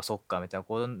あ、そっかみたいな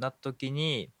ことになった時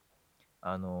に、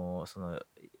あのその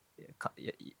か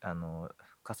いあの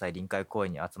葛西臨海公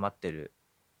園に集まってる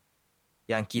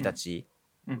ヤンキうん。ーたち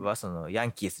うん。はヤ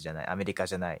ンキースじゃない、アメリカ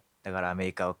じゃない、だからアメ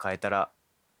リカを変えたら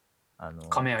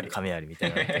亀有。亀有みた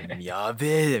いなのってや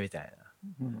べえみたいな、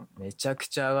うん。めちゃく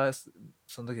ちゃ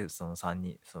その時その3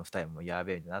人その2人もや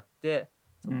べえになって、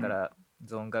そうん。こから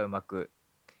ゾーンがうまく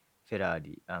フェラー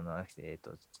リ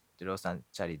ローサン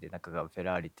チャリで中がフェ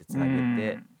ラーリってつうなげて、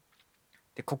ん。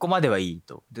でここまではいい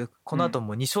と、でこの後うん。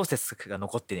もう2小節が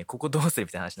残ってね、ここどうする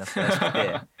みたいな話になったらしく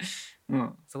て、う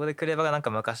ん。そこでクレバがなんか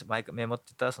昔前メモっ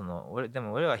てたで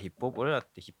も俺らっ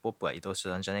てヒップホップは移動手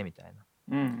段じゃねみたい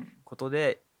なうん。こと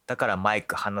で、だからマイ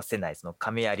ク離せない、その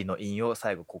亀有の韻を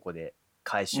最後ここで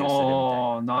回収するみたいな、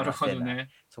おー、なる離せない、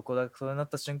ほどね。そうなっ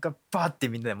た瞬間バーって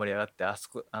みんなで盛り上がって、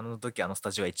あの時ス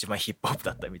タジオが一番ヒップホップ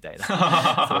だったみたい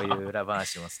なそういう裏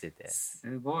話もしてて、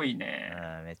すごいね。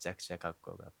めちゃくちゃかっ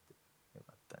こよかっ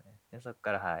たね。でそっ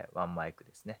からはいワンマイク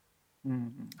ですね、う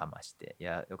ん。かまして、い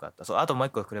やよかった。そう、あともう一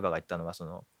個クレバが言ったのは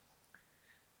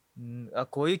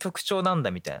こういう曲調なん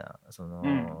だみたいな、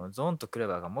うん。ゾーンとクレ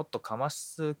バがもっとかま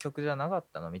す曲じゃなかっ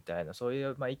たのみたいな、そうい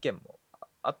う、まあ、意見も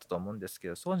あったと思うんですけ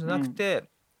ど、そうじゃうん。なくて、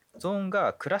ゾーン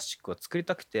がクラシックを作り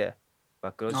たくて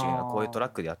バックロジックがこういうトラッ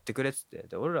あクでやってくれっつって、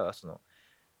で俺らは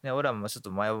俺らもちょっと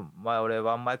前俺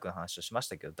ワンマイクの話をしまし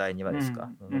たけど、第2話ー。うですか、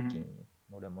ん。その時にうん。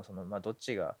俺もまあ、どっ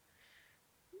ちが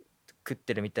食っ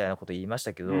てるみたいなこと言いまし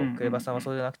たけど、うんうんうんクレバさんは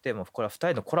そうじゃなくて、もうこれは2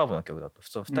人のコラボの曲だと、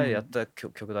そう2人でやった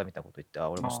曲だみたいなこと言って、あ、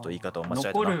俺もちょっと言い方を間違えた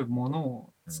な。残るもの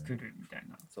を作るみたい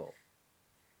な。そ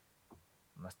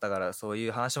う。だからそうい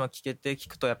う話も聞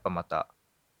くとやっぱまた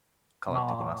変わっ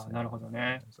てきますね。なるほど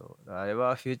ね。そうあれ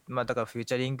はだからフュー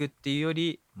チャリングっていうよ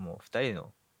り、もう2人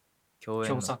の共演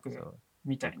の共作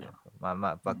みたいな。バ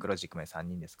ックロジックまで3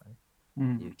人ですかね。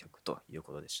いう曲という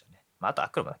ことでしたね。あとア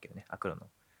クロもだけどね、アクロの。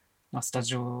スタ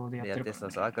ジオでやってるから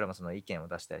ね。そうアクロもその意見を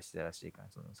出したりしてたらしいから、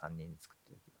その3人で作っ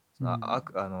てるけ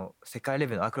ど、世界レ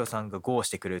ベルのアクロさんが GO し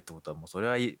てくれるってことは、もうそれ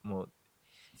はもう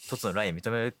一つのライン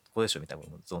認めることでしょみたいなこ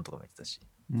ともゾーンとかも言ってたし、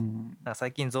なんか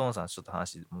最近ゾーンさんちょっと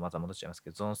話また戻っちゃいますけ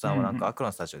ど、ゾーンさんはなんかアクロ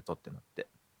のスタジオで撮ってるのって、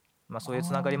そういう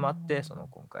つながりもあって、その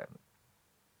今回も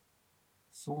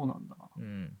そうなん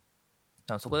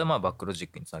だ。そこでバックロジ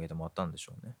ックにつなげてもらったんでし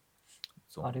ょうね。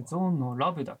あれゾーンの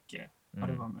ラブだっけ、ア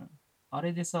ルバム。あ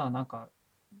れでさ、なんか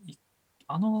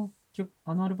あの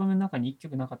アルバムの中に1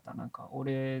曲なかった、なんか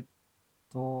俺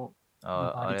と有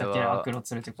田家アクロ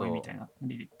連れてこいみたいな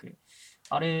リリック。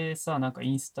あれさ、なんか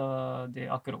インスタで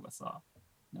アクロがさ、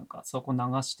なんかそこ流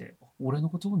して俺の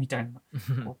ことみたいな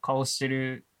こう顔して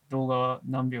る動画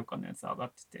何秒かのやつ上が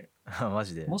っててマ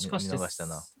ジでもしかして見逃した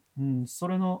な。そ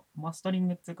れのマスタリン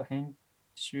グっていうか編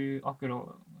集アク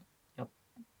ロ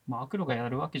アクロがや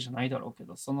るわけじゃないだろうけ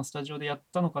ど、そのスタジオでやっ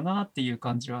たのかなっていう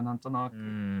感じはなんとなく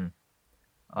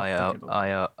あったけど。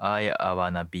I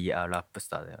wanna be a rap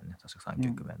star だよね。確か3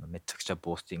曲目のめちゃくちゃ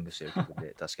ボースティングしてる曲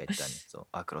で、確か言ったね。そう、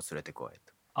アクロ連れてこい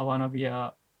と。I wanna be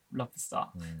a rap star。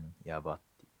やばっ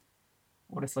て。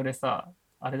俺それさ、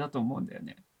あれだと思うんだよ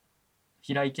ね。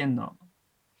平井堅の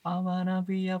I wanna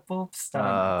be a pop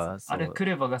star。あれク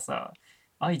レバがさ、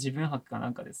愛自分博かな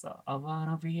んかでさ、I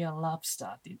wanna be a rap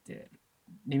star って言って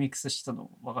リミックスしたの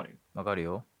分かる？分かる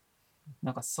よ。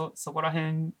なんかそこら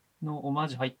辺のオマー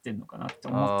ジュ入ってんのかなって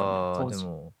思ったんだよ、当時。で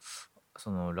も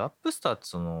そのラップスターって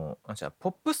ポ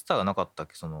ップスターがなかったっ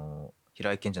け、その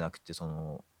平井堅じゃなくてそ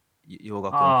の洋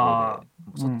楽の方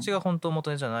で、そっちが本当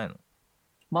元じゃないの？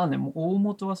まあね、もう大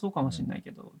元はそうかもしれない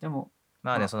けど、でも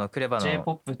そのクレバの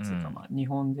J-POP っていうか、日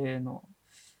本での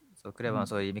そうクレバの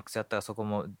そういうリミックスやったらそこ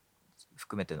も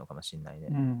含めてるのかもしれないね。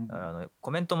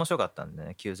コメント面白かったんで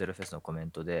ね、90フェスのコメ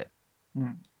ントで、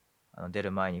出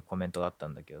る前にコメントがあった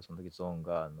んだけど、その時ゾーン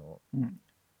が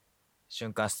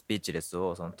瞬間スピーチレス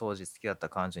をその当時好きだった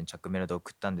彼女に着メロで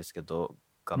送ったんですけど、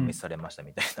ガン見されました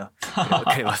みたいな、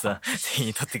クレバさん責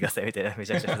任取ってくださいみたいなめ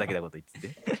ちゃくちゃふざけたこと言って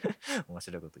て面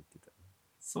白いこと言ってた。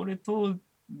それ当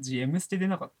時 M ステ出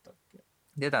なかったっけ？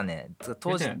出たね。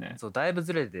当時そうだいぶ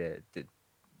ずれて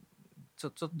ちょ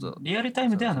っとリアルタイ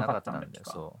ムではなかったんだよ。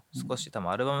そう少し多分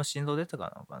アルバム心臓出た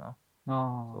かなのかな。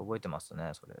そう覚えてます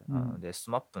ねそれ。でス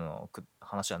マップの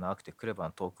話は長くてクレバ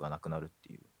のトークがなくなるっ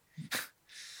ていう。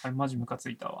あれマジムカつ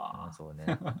いたわ。そうね。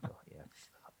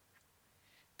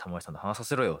タモリさんと話さ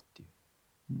せろよってい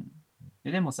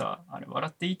う。でもさ、あれ笑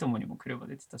っていいともにもクレバ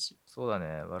出てたし。そうだ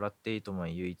ね。笑っていいとも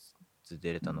に唯一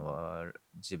出れたのは、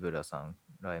ジブラさん、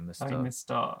ライムスタ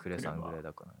ー、クレさんぐらい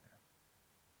だからね。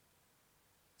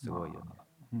すごいよ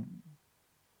ね。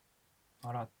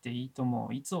笑っていいと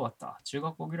も、いつ終わった？中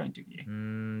学校ぐらいの時？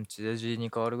地デジ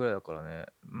に変わるぐらいだからね。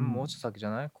もうちょっと先じ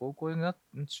ゃない？高校に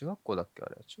中学校だっけあ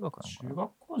れ？中学なんかな？中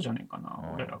学校じゃねえか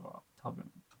な、俺らが多分。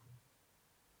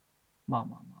ま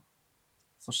あ。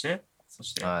そして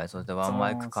はい、そしてワン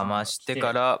マイクかまして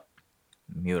から、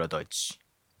三浦大知。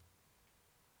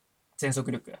全速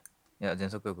力。いや、全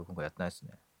速力今回やってないです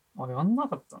ね。あ、やんな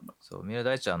かったんだ。そう、三浦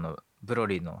大知はブロ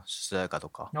リーの主題歌と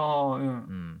か。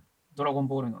ドラゴン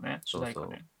ボールのね、主題歌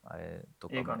ね。あれと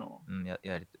か映画の。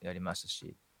やりました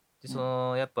し。で、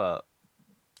やっぱ、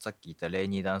さっき言ったレイ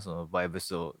ニーダンスのバイブ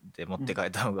スで持って帰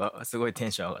ったのが、すごいテ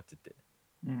ンション上がってて。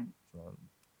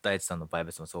大地さんのバイ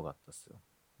ブスもすごかったですよ。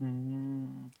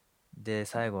で、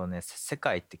最後ね、世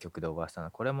界って曲で終わらせたの。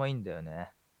これもいいんだよ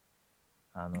ね。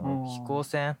飛行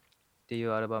船っていう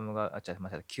アルバムが、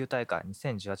球体か。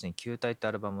2018年球体って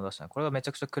アルバムを出したの。これがめち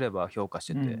ゃくちゃクレバー評価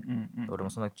してて、俺も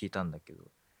そんな聞いたんだけど、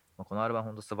このアルバム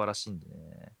ほんと素晴らしいんで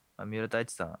ね。三浦大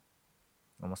知さん、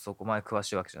そこまで詳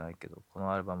しいわけじゃないけど、こ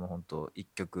のアルバムほんと一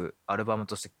曲、アルバム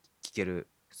として聴ける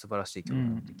素晴らしい曲な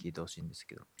んで聴いてほしいんです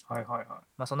けど。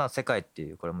そんな世界って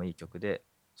いうこれもいい曲で、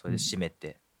それで締め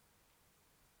て、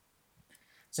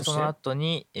その後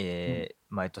に、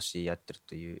毎年やってる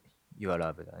という Your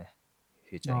Love だね。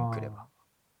フューチャリングクレバ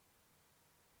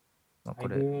ー。こ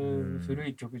れ古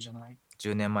い曲じゃない？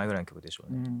 10 年前ぐらいの曲でしょ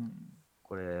うね。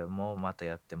これもまた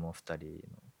やっても2人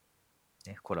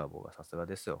の、ね、コラボがさすが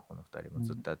ですよ。この2人も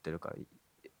ずっとやってるから。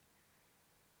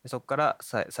でそっから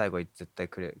最後絶対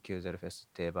90フェス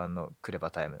定番のクレ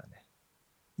バタイムだね。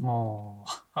も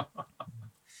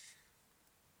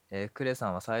クレさ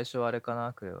んは最初あれか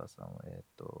な、クレバさんは。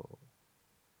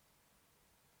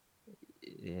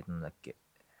なんだっけ。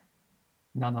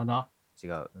う、77。違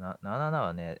う。77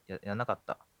はね、やんなかっ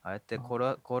た。あれってコ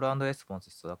ールレスポンス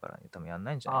必要だからね、多分やん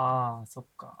ないんじゃないかな。ああ、そっ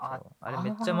か。そう。あれめ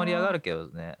っちゃ盛り上があるけど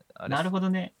ね。あれなるほ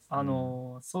どね。う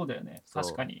ん。そうだよね。確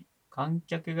そう。かに。観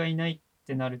客がいないっ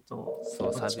てなると、そ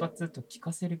う、どっちかっていうと聴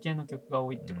かせる系の曲が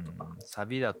多いってことか。サ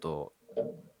ビだと、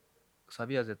サ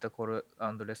ビは絶対コー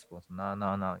ルレスポンスなあ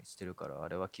なあなあしてるから、あ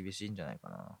れは厳しいんじゃないか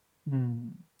な。う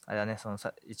ん。あれはね、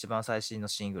一番最新の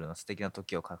シングルの素敵な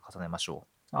時を重ねましょ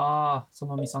う。ああ、そ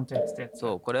のみさんとやってたやつ。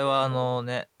そう、これは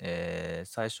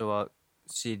最初は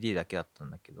CD だけだったん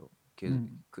だけど、う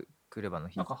ん。クレバの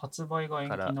日なんか発売が延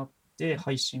から、期になって、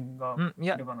配信がい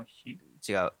や、クレバの日。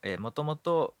違う。もとも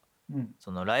と、うん。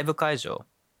そのライブ会場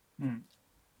うん。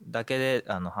だけで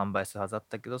販売するはずだっ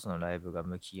たけど、そのライブが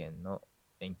無期限の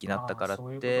延期になったああ、からっそ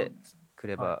ういうことね。て、ク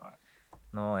レバはいは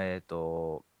い。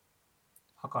の、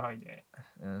計らいで。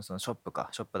そのショ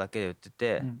ップだけで売って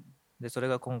て、うん。で、それ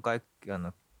が今回、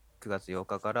9月8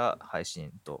日から配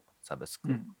信とサブスク。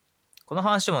うん。この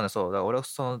話もね、そう、だから俺、お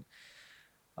すす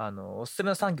め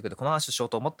の3曲でこの話をしよう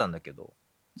と思ったんだけど、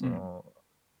うん。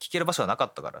聴ける場所がなか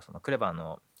ったから、そのクレバ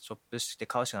のショップして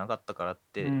買うしかなかったからっう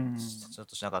て、ん。ちょっ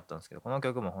としなかったんですけど、この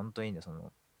曲も本当にいいんで、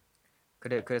ク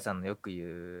レさんのよく言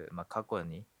う、まあ、過去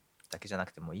にだけじゃな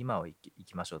くてもう今を生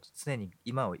きましょうと、常に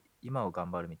今を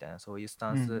頑張るみたいな、そういうス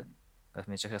タンスうん。が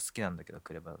めちゃくちゃ好きなんだけど、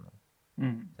クレバの。う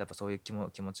ん。やっぱそういう気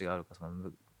持ちがあるから、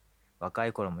若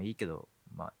い頃もいいけど、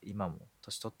まあ、今も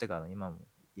年取ってからの今も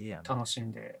いいやんみたいな。楽し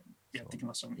んでやっそうていき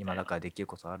ましょうみたいな。今だからできる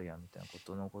ことあるやんみたいな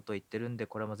ことを言ってるんで、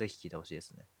これもぜひ聞いてほしいで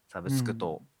すね。サブうん。スク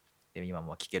とで今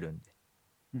も聞けるんで。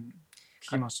うん。聞き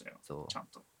かましたよ。そうちゃん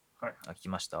と。はいはい。聞き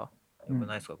ました？よくない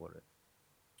でうん。すかこれ？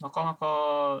なかな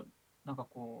か、なんか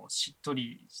こう、しっと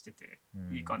りしてて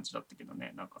いいうん。感じだったけど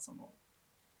ね。なんかその、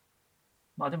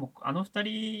まあでも、あの二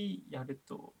人やる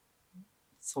と、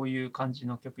そういう感じ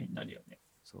の曲になるよね。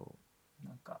そう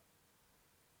なんか、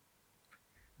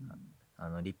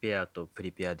うん、リペアとプ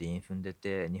リペアで韻踏んで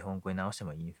て、日本語に直して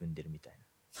も韻踏んでるみたい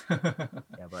な。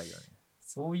やばいよね。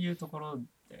そういうところ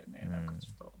だよね。なんかうん。ち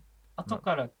ょっと、後ま、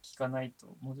から聞かない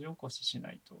と、文字起こしし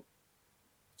ないと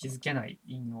気づけない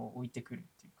韻を置いてくるっ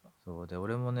ていうか。そうで、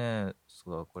俺もね、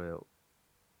そうだ、これ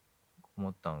思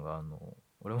ったんが、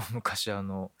俺も昔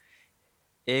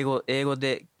英語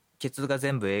で、ケツが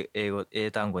全部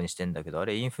英単語にしてんだけど、あ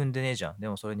れ韻踏んでねえじゃん。で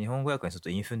もそれ日本語訳にすると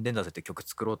韻踏んでんだぜって曲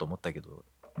作ろうと思ったけど、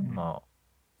うん、まあ、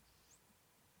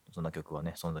そんな曲は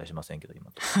ね、存在しませんけど、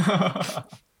今と。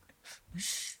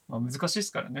まあ難しいで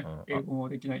すからね。うん、英語も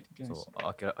できないといけないし。そう、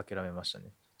諦めました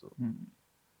ね。ちょっと、うん、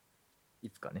い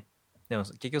つかね。でも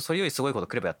結局それよりすごいこと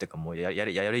クレバやってるから、もうや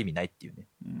る意味ないっていうね。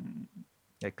う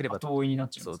ん、クレバ、後追いになっ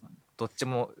ちゃいそう、ますからね。どっち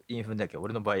も韻踏んだけど、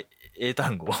俺の場合、英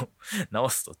単語を直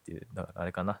すとっていう、だからあ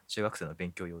れかな、中学生の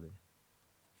勉強用で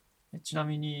ね。ちな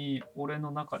みに、俺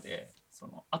の中で、そ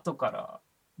の、後から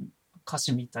歌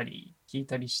詞見たり聞い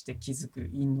たりして気づく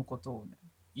韻のことをね、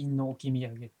韻の置き土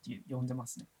産って呼んでま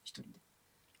すね、一人で。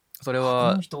あ、こそれ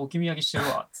は、の人置き土産してる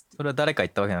わ、つって。それは誰か言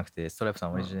ったわけじゃなくて、ストライプさ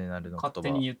んオリジうん、ナルの言葉。勝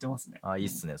手に言ってますね。あ、いいう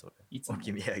ん、っすね、それ。いつも。置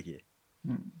き土産。い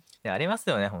うん。や、あります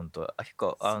よね、本当結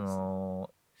構、そう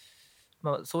そう。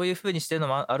まあ、そういう風にしてるの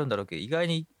もあるんだろうけど、意外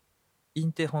に陰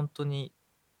って本当に、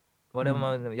我うん。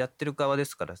々もやってる側で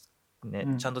すから、ね、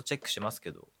ちゃんうん。とチェックします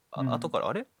けど、後うん。から、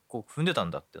あれこう踏んでたん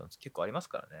だっての結構あります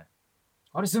からね。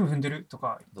あれ全部踏んでると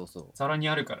か、そうそざらに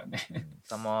あるからう。うね。ん、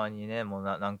たまにね、もう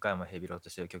何回もヘビロ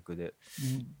テしてる曲で、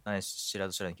うん。何知ら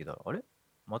ず知らんけど、あれ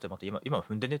待て待て、今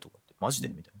踏んでねとかって、マジう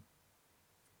ん、でみたいな。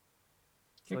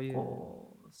そう結いう、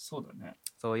構、そうだね。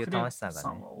そういうクレ楽しさがね、さ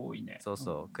んは多いね。そううん。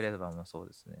そう、クレバもそう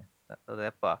ですね。ただや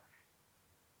っぱ、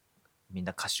みん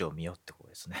な歌詞を見ようってこと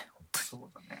ですね、本当に。そ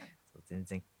うだね。そう全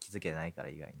然気づけないから、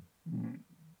意外に。うん。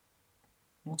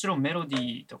もちろんメロディ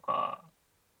ーとか、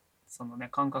そのね、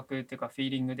感覚っていうかフィー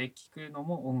リングで聞くの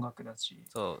も音楽だし、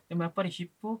そでもやっぱりヒッ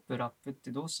プホップ、ラップっ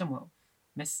てどうしても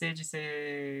メッセージ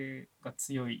性が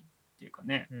強いっていうか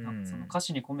ね、う。うなんかそのん。歌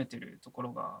詞に込めてるとこ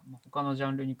ろが、まあ、他のジ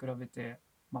ャンルに比べて、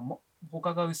まあ、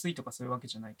他が薄いとかそういうわけ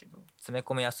じゃないけど、詰め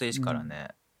込みやすいしうん。から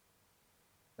ね。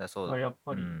そう、だからやっ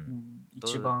ぱり、ううん。ん、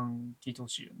一どう、番聴いてほ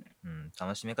しいよね。うん、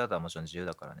楽しみ方はもちろん自由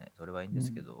だからね、それはいいんうん。で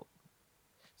すけど、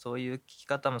そういう聞き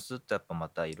方もするとやっぱま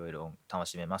たいろいろ楽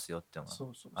しめますよっていうのがそう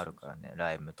そうそうそう。あるからね、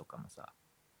ライブとかもさ。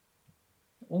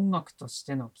音楽とし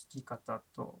ての聴き方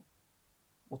と、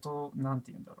音、なん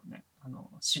て言うんだろうね。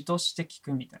詩として聞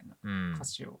くみたいなうん。歌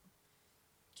詞を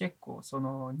結構そ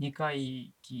の2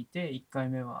回聞いて1回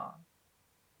目は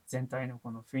全体の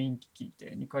この雰囲気聞い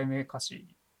て2回目歌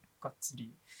詞がっつ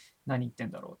り何言って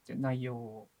んだろうって内容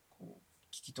をこ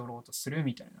う聞き取ろうとする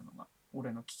みたいなのが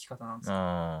俺の聞き方なんですけど、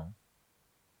あ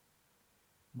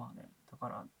まあね、だか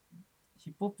らヒ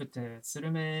ップホップってス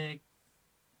ルメ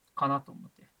かなと思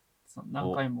って、その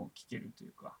何お回も聞けるとい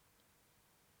うか、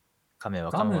噛め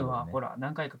ば噛ガムむほどね。はほら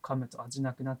何回か噛むと味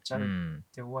なくなっちゃうっうん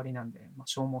て終わりなんで、まあ、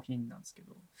消耗品なんですけ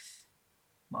ど、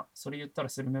まあそれ言ったら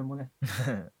スルメもね、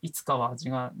いつかは味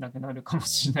がなくなるかも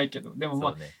しれないけど、でもま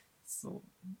あそうね。そ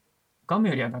うガム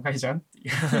よりは長いじゃんっていう、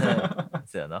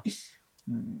そうやな。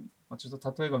うんまあ、ちょっ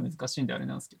と例えが難しいんであれ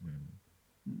なんですけど、うん。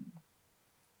うん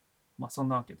まあそん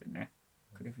なわけでね、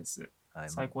クレフェスはい、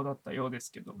最高だったようで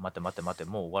すけど、待て待て待て、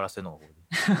もう終わらせるのがここ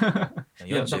で。い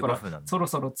やだ45から分なんで。そろ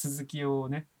そろ続きを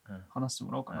ねうん話して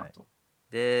もらおうかなと、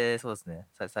で、そうですね。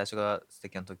最初が素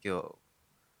敵な時を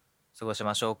過ごし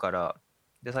ましょうから、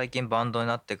で、最近バンドに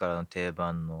なってからの定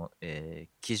番の、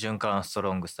基準からのスト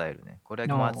ロングスタイルね。これ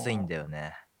も熱いんだよ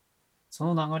ね。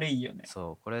その流れいいよね。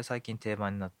そう、これ最近定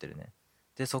番になってるね。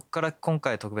で、そっから今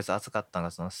回特別熱かったの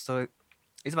が、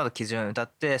いつもの基準歌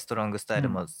ってストロングスタイル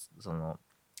も、うんその、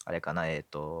あれかな、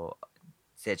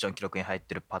成長記録に入っ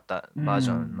てるうんバージ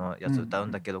ョンのやつ歌う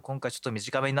んだけど、今回ちょっと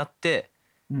短めになって、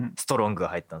うんストロングが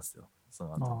入ったんですよ。そ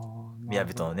のあ後、あ、宮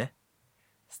人のね。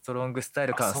ストロングスタイ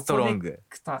ルからストそこでロング。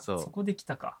来た、そうそこで来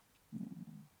たか。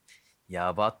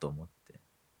やばと思って。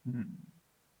うん。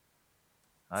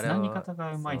あつなぎれは、方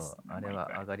がうまいっすね。あれは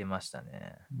毎回上がりました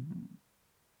ね。うん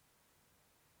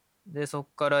で、そっ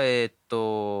から、あ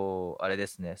れで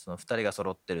すね、その2人が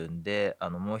揃ってるんで、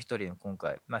もう一人の今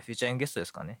回、まあ、フューチャーインゲストで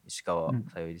すかね、石川うん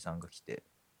さゆりさんが来て、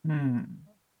うん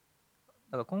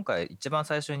だから今回一番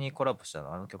最初にコラボしたの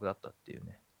はあの曲だったっていう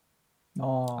ね、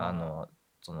ああ、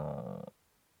その、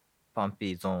パン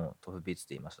ピーゾーン、トフビーツっ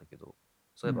て言いましたけど、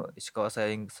そういえばうん石川さ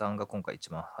ゆりさんが今回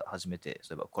一番初めて、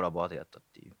そういえばコラボでやったっ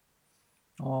ていう。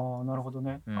ああ、なるほど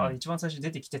ね。うん一番最初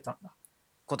出てきてたんだ。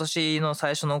今年の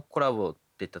最初のコラボって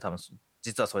言ったら多分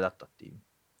実はそれだったっていう。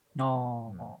あ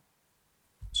うんあ、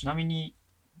ちなみに、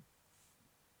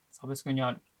サブスクに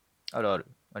ある。あるある、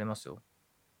ありますよ。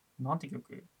なんて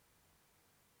曲？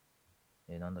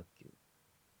なんだっけ。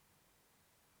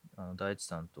大地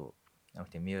さんと、なく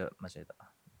て、間違えた。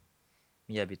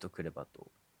みやびとクレバ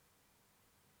と、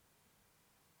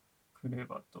クレ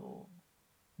バと、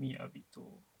みやび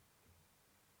と、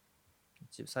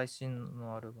最新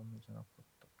のアルバムじゃなかっ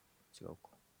た。違うか。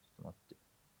ちょっと待って。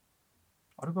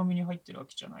アルバムに入ってるわ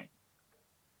けじゃない。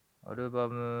アルバ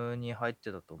ムに入っ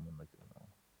てたと思うんだけど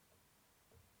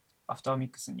アフターミ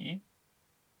ックスに。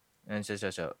な。違う違う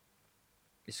違う。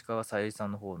石川さゆりさ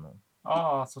んの方の、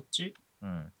ああ、そっち。う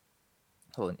ん。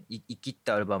そうね、生きっ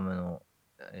たアルバムの、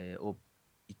1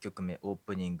曲目、オー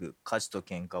プニング、火事と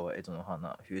喧嘩は江戸の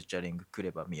花、フューチャリング、クレ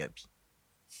バ、みやび。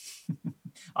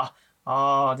あ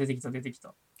あ、出てきた、出てき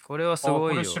た。これはすあ、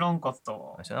ごいよ。これ知らんかった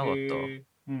わ。知らなかった。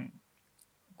うん。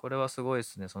これはすごいで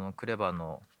すね。そのクレバ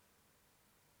の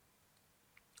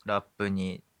ラップ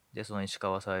に、で、その石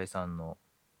川さゆりさんの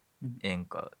うん演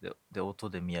歌で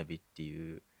音で雅って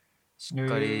いう、しっ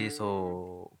かりへー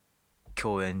そう、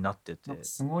共演になってて。なんか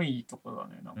すごいとこだ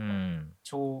ね。なんうか、ん。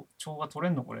調和取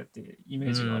れんのこれってイメう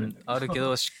ージがあるんだけど。あるけ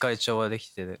ど、しっかり調和でき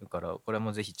てるから、これ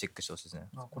もぜひチェックしてほしいですね。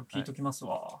あ、これ聞いときます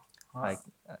わ。はい。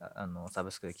サ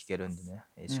ブスクで聴けるんでね。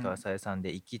石川うんさゆりさん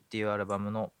で、生きっていうアルバム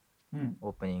のうん。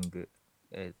オープニ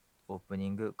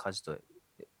ング、火事と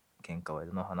喧嘩は江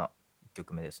戸の花、1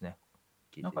曲目ですね。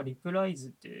聞いてなんかリプライズ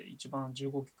って一番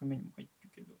15曲目にも入って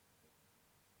るけど、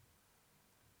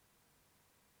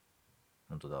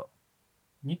本当だ。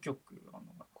 2曲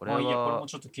これはまあいいや、これも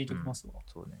ちょっと聞いときますわ。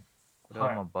そうね。これは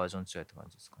まはあバージョン違いって感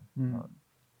じですかね。うんま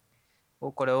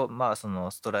あこれをまあそ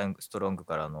のストロング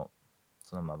からの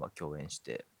そのまま共演し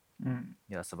て、うん。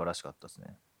いや素晴らしかったです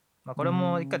ね。まあこれ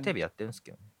も一回テレビやってるんです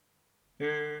けど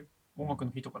ね。音楽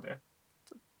の日とかで。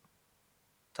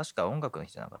確か音楽の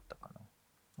日じゃなかったかな。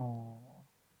あ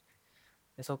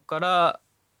でそっから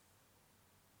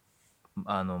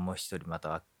もう一人ま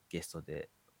たゲストで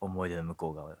思い出の向こ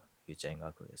う側フューチャーイングア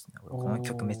ークですね。俺この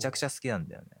曲めちゃくちゃ好きなん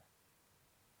だよ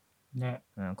ね。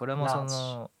ね。これもそ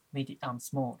のミディアム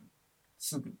スモール。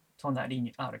すぐ隣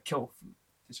にある恐怖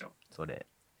でしょ。これ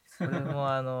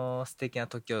も素敵な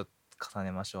時を重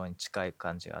ねましょうに近い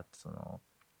感じがあって、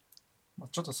まあ、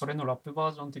ちょっとそれのラップバ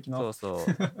ージョン的な。そ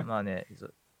うまあね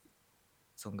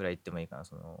そんぐらい言ってもいいかな。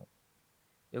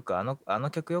よくあの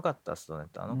曲良かったっすよねっ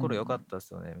て、あの頃良かったっ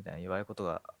すよねみたいな言われること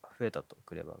が増えたと、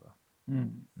クレバが。う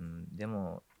ん。で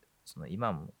も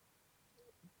今も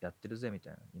やってるぜみた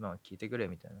いな、今は聞いてくれ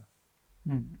みたい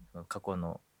な、うん。過去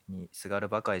のにすがる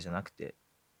ばかりじゃなくて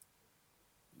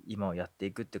今をやって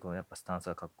いくってこのやっぱスタンス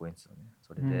がかっこいいんですよね。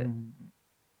それで、うん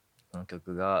この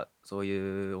曲がそう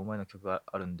いう思いの曲が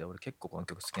あるんで、俺結構この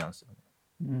曲好きなんですよね。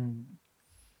うん。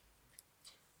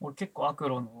俺結構アク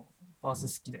ロのバー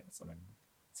ス好きだよ、それ。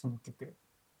その曲。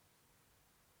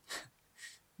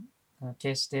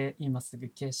決して今すぐ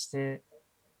決して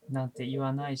なんて言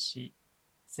わないし、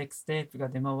セックステープが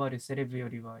出回るセレブよ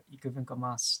りは幾分か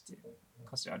マシって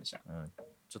歌詞あるじゃん。うん、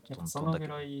ちょっとやっぱトンそのぐトンだけ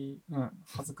どね。らい、うん、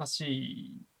恥ずかし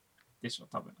いでしょ、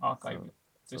多分アーカイブ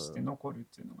としてそう残るっ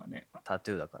ていうのがね。タ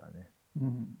トゥーだからね。う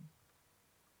ん。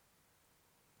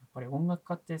やっぱり音楽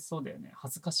家ってそうだよね。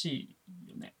恥ずかし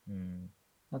いよね。うん、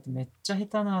だってめっちゃ下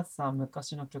手なさ、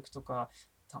昔の曲とか、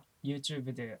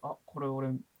YouTube で、あ、これ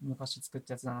俺昔作っ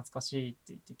たやつだ、懐かしいって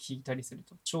言って聞いたりする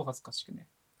と超恥ずかしくね。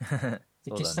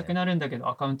で、消したくそうだね。なるんだけど、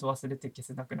アカウント忘れて消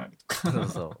せなくなるとそうか。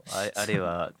そう。あるい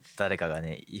は誰かが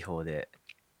ね、違法で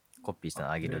コピーした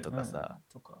のあげるとかさ。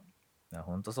とか。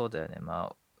ほんとそうだよね。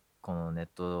まあ、このネッ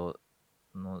ト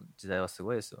の時代はす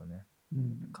ごいですよね。う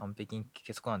ん。完璧に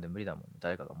消す子なんて無理だもんね。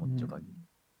誰かが持うんってる限り。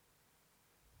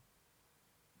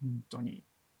本当に。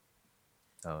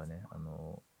だからね、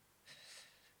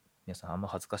皆さんあんま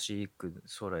恥ずかしく、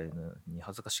将来に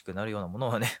恥ずかしくなるようなもの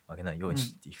はね、あげないようにっ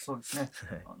ていう。そうですね。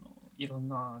いろん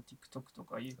な TikTok と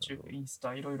か YouTube、インス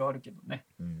タいろいろあるけどね、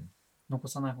うん。残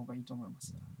さない方がいいと思いま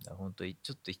す。本当に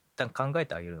ちょっと一旦考え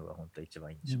てあげるのが本当に一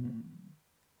番いいんでしょうね。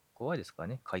怖いですから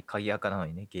ね。鍵垢なの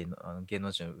にね、芸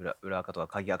能人の裏垢とか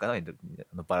鍵垢なのに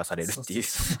バラされるっていう。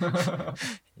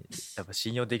やっぱ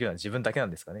信用できるのは自分だけなん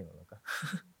ですかね、今なんか。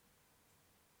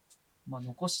まあ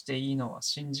残していいのは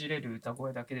信じれる歌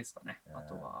声だけですかね。あ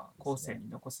とは後世に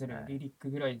残せるリリック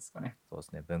ぐらいですかね。そうで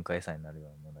すね。文化遺産になるよう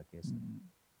なものだけですね。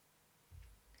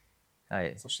は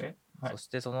い。そして、そし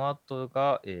てその後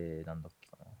が、なんだっけ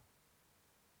かな。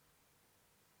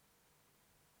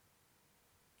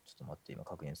ちょっと待って、今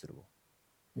確認する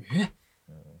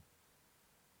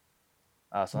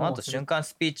わ。その後瞬間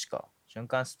スピーチか。瞬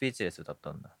間スピーチレス歌っ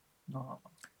たんだ。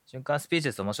瞬間スピーチ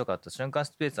レス面白かった。瞬間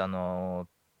スピーチ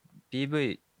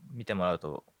PV 見てもらう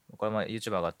と、これも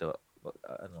YouTube 上がって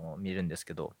見るんです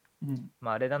けど、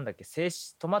まああれなんだっけ、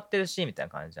止まってるシーンみたいな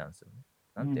感じなんですよね。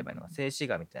なんて言えばいいのか、静止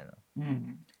画みたいな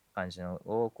感じの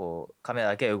をこうカメラ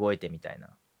だけ動いてみたいな。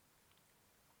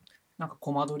なんか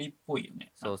コマ撮りっぽいよ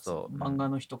ね。そうそう。漫画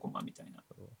の一コマみたいな。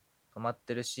止まっ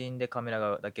てるシーンでカメ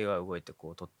ラだけが動いて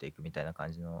こう撮っていくみたいな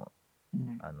感じの、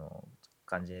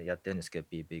感じでやってるんですけど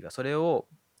PV がそれを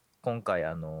今回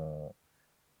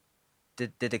出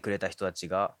てくれた人たち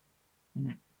が、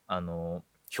表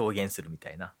現するみた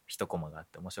いな一コマがあっ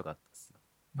て面白かったですよ。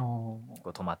こう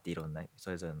止まっていろんなそ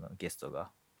れぞれのゲスト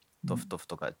が、トフトフ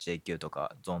とか JQ と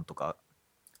かゾンとか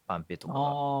パンペとかがアク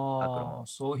ロも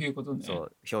そういうことね。そ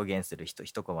う表現する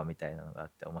一コマみたいなのがあ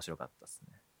って面白かったです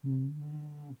ね。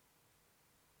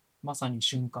まさに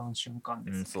瞬間瞬間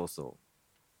ですね。そうそ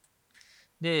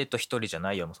う。で一人じゃ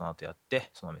ないよもその後やっ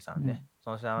てそのみさんね、そ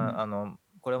のみさん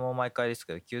これも毎回です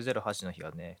けど908の日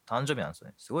がね誕生日なんですよ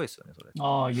ね。すごいですよねそれ。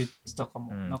言ってたか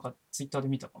も、なんかツイッターで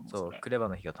見たかも。そうクレバ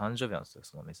の日が誕生日なんですよ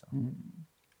そのみさん。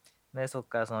でそっ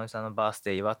からそのみさんのバース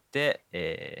デー祝っ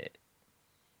て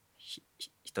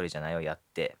一人じゃないをやっ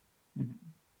て、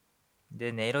で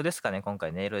音色ですかね。今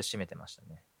回音色で締めてました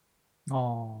ね。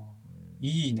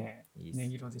いいね。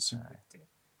音色で締めて、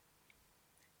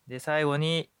で最後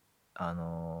に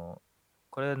こ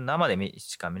れ生で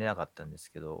しか見れなかったんで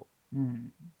すけど、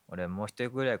俺もう一人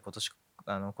ぐらい今年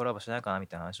コラボしないかなみ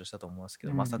たいな話をしたと思うんですけ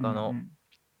ど、まさかの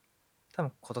多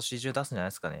分今年中出すんじゃない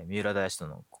ですかね。三浦大知と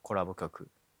のコラボ曲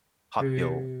発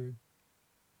表。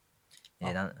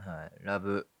ラ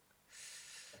ブ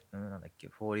なんだっけ、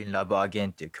Fall in Love Again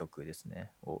っていう曲です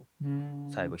ねを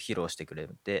最後披露してくれ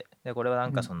て、でこれはな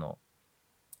んか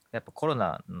やっぱコロ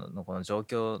ナのこの状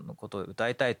況のことを歌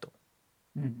いたいと。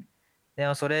で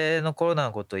もそれのコロナ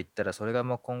のことを言ったらそれが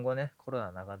もう今後ねコロ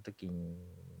ナ長い時に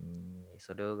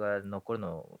それが残る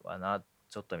のはな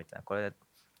ちょっとみたいな。これ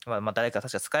まあ誰か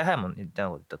確かスカイハイも言った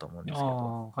こと言ったと思うんですけ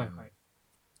ど、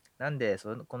なんで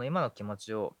この今の気持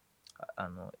ちを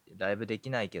ライブでき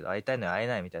ないけど会いたいのに会え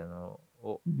ないみたいなの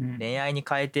を恋愛に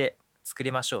変えて作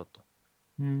りましょうと。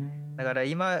だから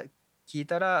今聞い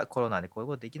たらコロナでこういう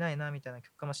ことできないなみたいな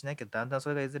曲かもしれないけど、だんだんそ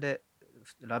れがいずれ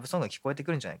ラブソングが聞こえて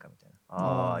くるんじゃないかみたい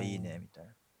な。いいねみたい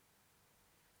な。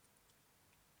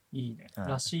いいね。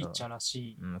らしいっちゃら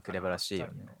しい。クレバらしいよ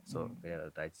ね。そうクレバ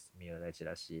大地三浦大知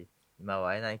らしい。今は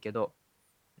会えないけど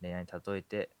恋愛に例え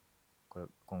て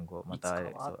今後また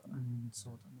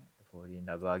そうだね。Fall in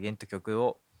Love Again って曲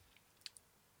を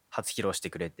初披露して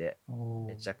くれて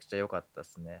めちゃくちゃ良かったで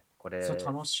すね。これ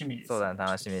楽しみですね。そうだね、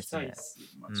楽しみですね。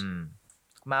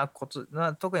まあ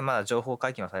特にまだ情報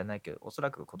解禁はされないけど、おそら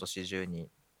く今年中に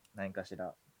何かし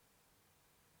ら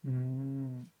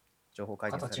情報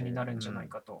解禁される形になるんじゃない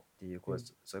かと、っていう声、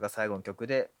それが最後の曲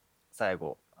で最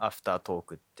後アフタートー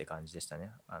クって感じでした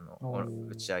ね。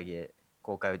打ち上げ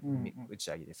公開打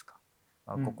ち上げですか、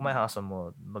ここまで話すとも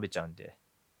う伸びちゃうんで、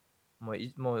もう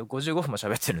55分も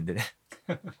喋ってるんでね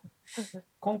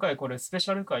今回これスペシ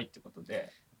ャル回ってこと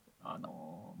で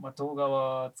動画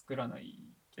は作らない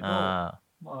けど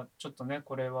ちょっとね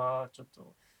これはちょっ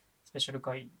とスペシャル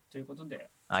回ということで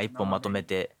一本まとめ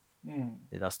て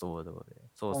で出すところで、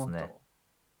そうですね、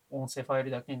音声ファイ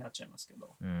ルだけになっちゃいますけ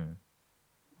ど、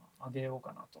あげよう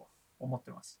かなと思っ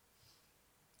てます。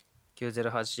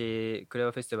908クレ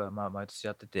バフェスティバル毎年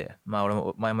やってて、俺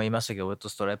も前も言いましたけど、俺と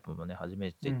ストライプもね初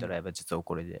めて行ったライブは実は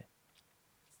これで、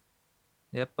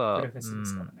やっぱ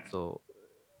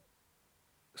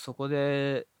そこ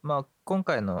で今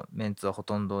回のメンツはほ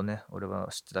とんどね俺は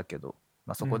知ってたけど、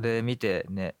そこで見て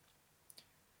ね、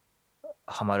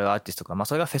ハマるアーティストとか、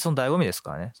それがフェスの醍醐味です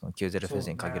からね、その90フェ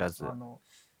スに限らず、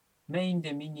メイン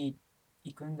で見に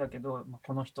行くんだけど、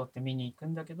この人って見に行く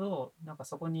んだけど、なんか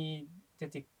そこに出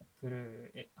てく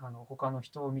る他の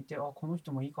人を見て、この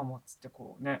人もいいかもっつって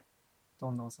こうね、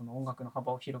どんどんその音楽の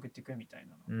幅を広げていくみたい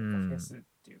なのがフェスっ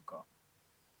ていうか、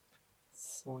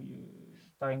そういう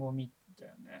醍醐味だ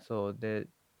よね。そうで、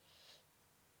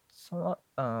その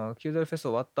90フェス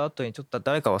終わった後にちょっと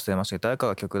誰か忘れましたけど、誰か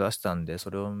が曲出したんで、そ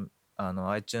れを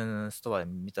iTunes ストアで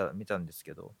見たんです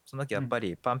けど、その時やっぱ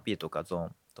りパンピーとかゾー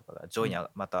ンとかが上位に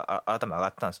また改め上が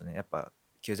ったんですよね。やっぱ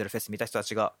90フェス見た人た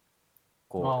ちが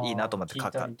こういいなと思ってや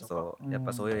っ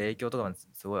ぱそういう影響とかも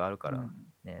すごいあるから、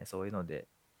ね、そういうので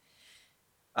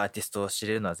アーティストを知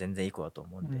れるのは全然いい子だと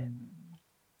思うんで、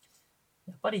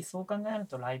やっぱりそう考える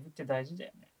とライブって大事だ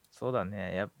よね。そうだ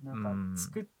ね。なんか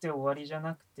作って終わりじゃ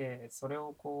なくて、それ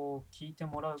をこう聞いて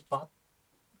もらう場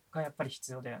がやっぱり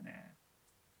必要だよね。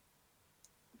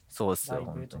そうっすよ、ライ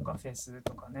ブとかフェス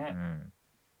とかね。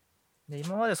で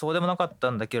今までそうでもなかった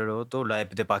んだけど、ライ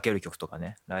ブで化ける曲とか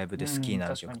ね、ライブで好きにな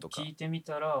る曲とか、聞いてみ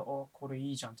たらこれ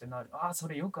いいじゃんってなる。そ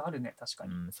れよくあるね、確か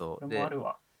に。そうれもある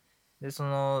わ。でそ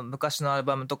の昔のアル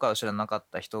バムとかを知らなかっ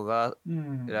た人が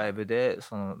ライブで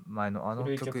その前の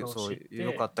曲そう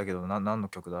よかったけど何の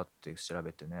曲だって調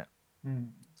べてね、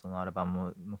そのアルバ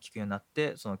ムも聴くようになっ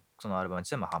て、そのアルバムにし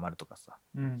てもハマるとかさ、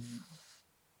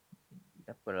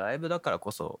やっぱりライブだから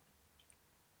こそ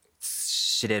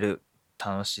知れる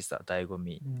楽しさ、醍醐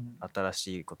味、新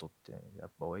しいことってや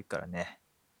っぱ多いからね。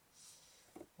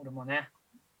俺もね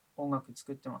音楽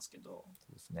作ってますけど、そ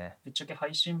うですね、ぶっちゃけ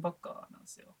配信ばっかなんで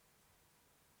すよ。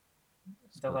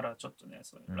だからちょっとね、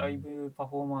そういうライブパ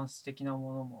フォーマンス的な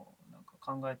ものもなんか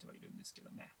考えてはいるんですけど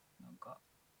ね、なんか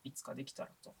いつかできたら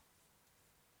と。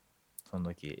その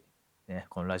時ね、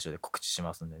このラジオで告知し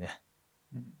ますんでね。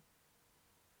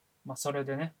それ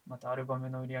でね、またアルバム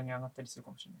の売り上げ上がったりする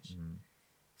かもしれないし。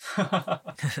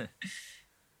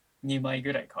2枚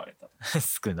ぐらい買われた。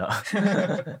少な。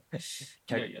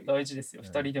いやいや、大事ですよ。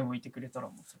2人でもいてくれたら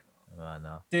もうそれ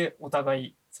は。で、お互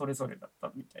いそれぞれだっ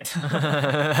たみたい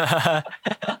な。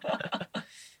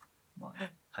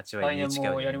来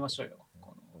年もやりましょうよ。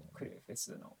このクレフェ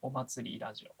スのお祭り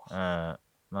ラジオ。多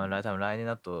分来年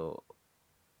だと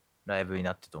ライブに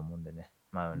なってると思うんでね。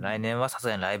来年はさす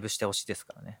がにライブしてほしいです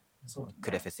からね。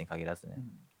クレフェスに限らずね。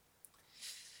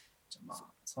じゃ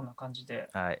そんな感じで、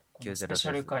スペシ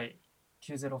ャル回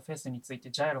90フェスについ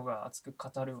てジャイロが熱く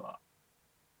語るは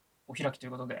お開きとい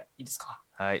うことでいいですか。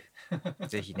はい。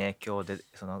ぜひね、今日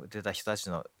出た人たち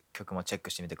の曲もチェッ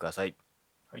クしてみてください。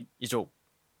はい。以上。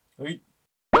はい。